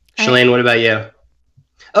 Shalane, what about you?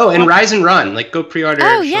 Oh, and Rise and Run. Like go pre-order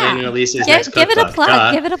Shalane and Elise's next Give it a cookbook.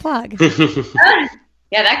 plug. Give it a plug.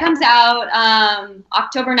 Yeah, that comes out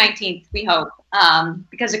October 19th, we hope.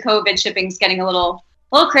 Because of COVID, shipping's getting a little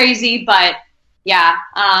crazy, but yeah,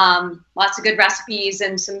 lots of good recipes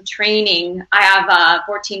and some training. I have a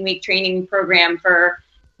 14-week training program for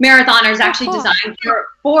marathoners actually designed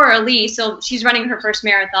for Elise. So she's running her first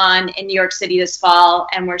marathon in New York City this fall,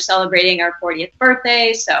 and we're celebrating our 40th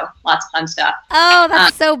birthday. So lots of fun stuff. Oh,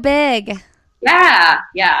 that's so big. Yeah.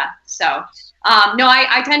 So, no,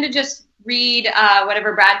 I tend to just read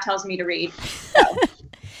whatever Brad tells me to read. So.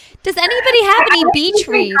 Does anybody have any beach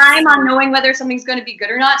reads? Time on knowing whether something's going to be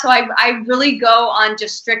good or not. So I really go on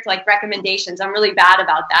just strict like recommendations. I'm really bad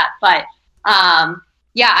about that. But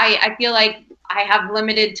I feel like I have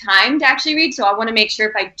limited time to actually read. So I want to make sure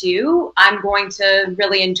if I do, I'm going to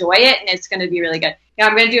really enjoy it and it's going to be really good.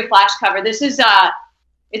 I'm going to do a flash cover. This is,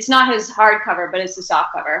 it's not his hard cover, but it's the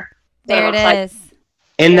soft cover. There it is.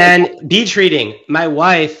 And then beach reading. My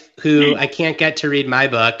wife, who I can't get to read my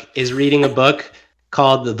book, is reading a book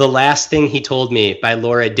called The Last Thing He Told Me by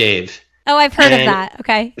Laura Dave. Oh, I've heard of that.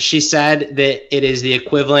 Okay. She said that it is the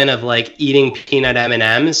equivalent of like eating peanut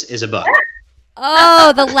M&Ms is a book.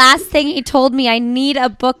 Oh, The Last Thing He Told Me. I need a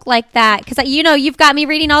book like that. Because, you've got me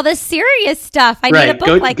reading all this serious stuff. I need a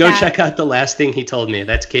book like that. Go check out The Last Thing He Told Me.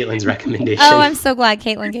 That's Caitlin's recommendation. Oh, I'm so glad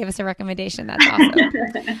Caitlin gave us a recommendation. That's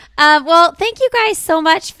awesome. Well, thank you guys so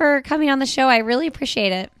much for coming on the show. I really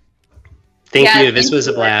appreciate it. Thank you. This was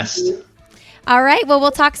a blast. All right. Well,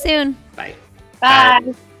 we'll talk soon. Bye.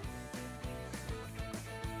 Bye.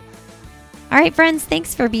 All right, friends,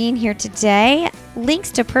 thanks for being here today.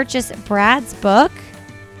 Links to purchase Brad's book,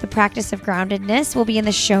 The Practice of Groundedness, will be in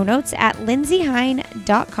the show notes at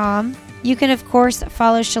lindsayhine.com. You can, of course,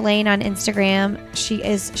 follow Shalane on Instagram. She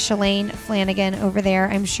is Shalane Flanagan over there.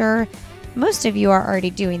 I'm sure most of you are already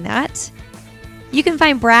doing that. You can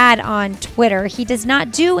find Brad on Twitter. He does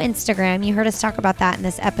not do Instagram. You heard us talk about that in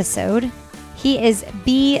this episode. He is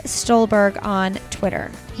B. Stolberg on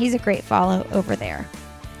Twitter. He's a great follow over there.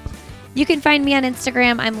 You can find me on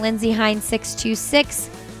Instagram. I'm LindsayHine626.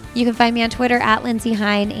 You can find me on Twitter at Lindsay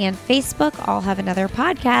Hine and Facebook. I'll have another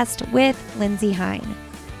podcast with Lindsay Hine.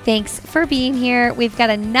 Thanks for being here. We've got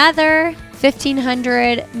another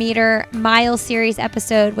 1,500 meter mile series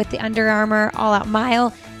episode with the Under Armour All Out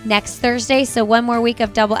Mile next Thursday. So one more week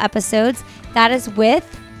of double episodes. That is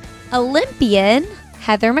with Olympian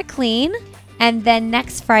Heather McLean. And then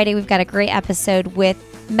next Friday, we've got a great episode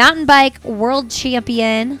with mountain bike world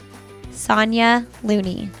champion Sonia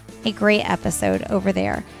Looney. A great episode over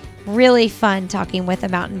there. Really fun talking with a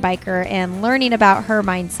mountain biker and learning about her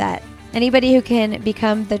mindset. Anybody who can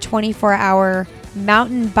become the 24-hour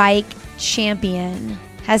mountain bike champion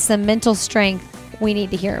has some mental strength we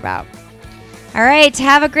need to hear about. All right,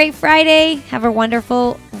 have a great Friday. Have a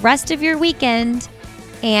wonderful rest of your weekend.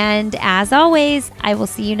 And as always, I will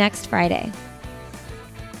see you next Friday.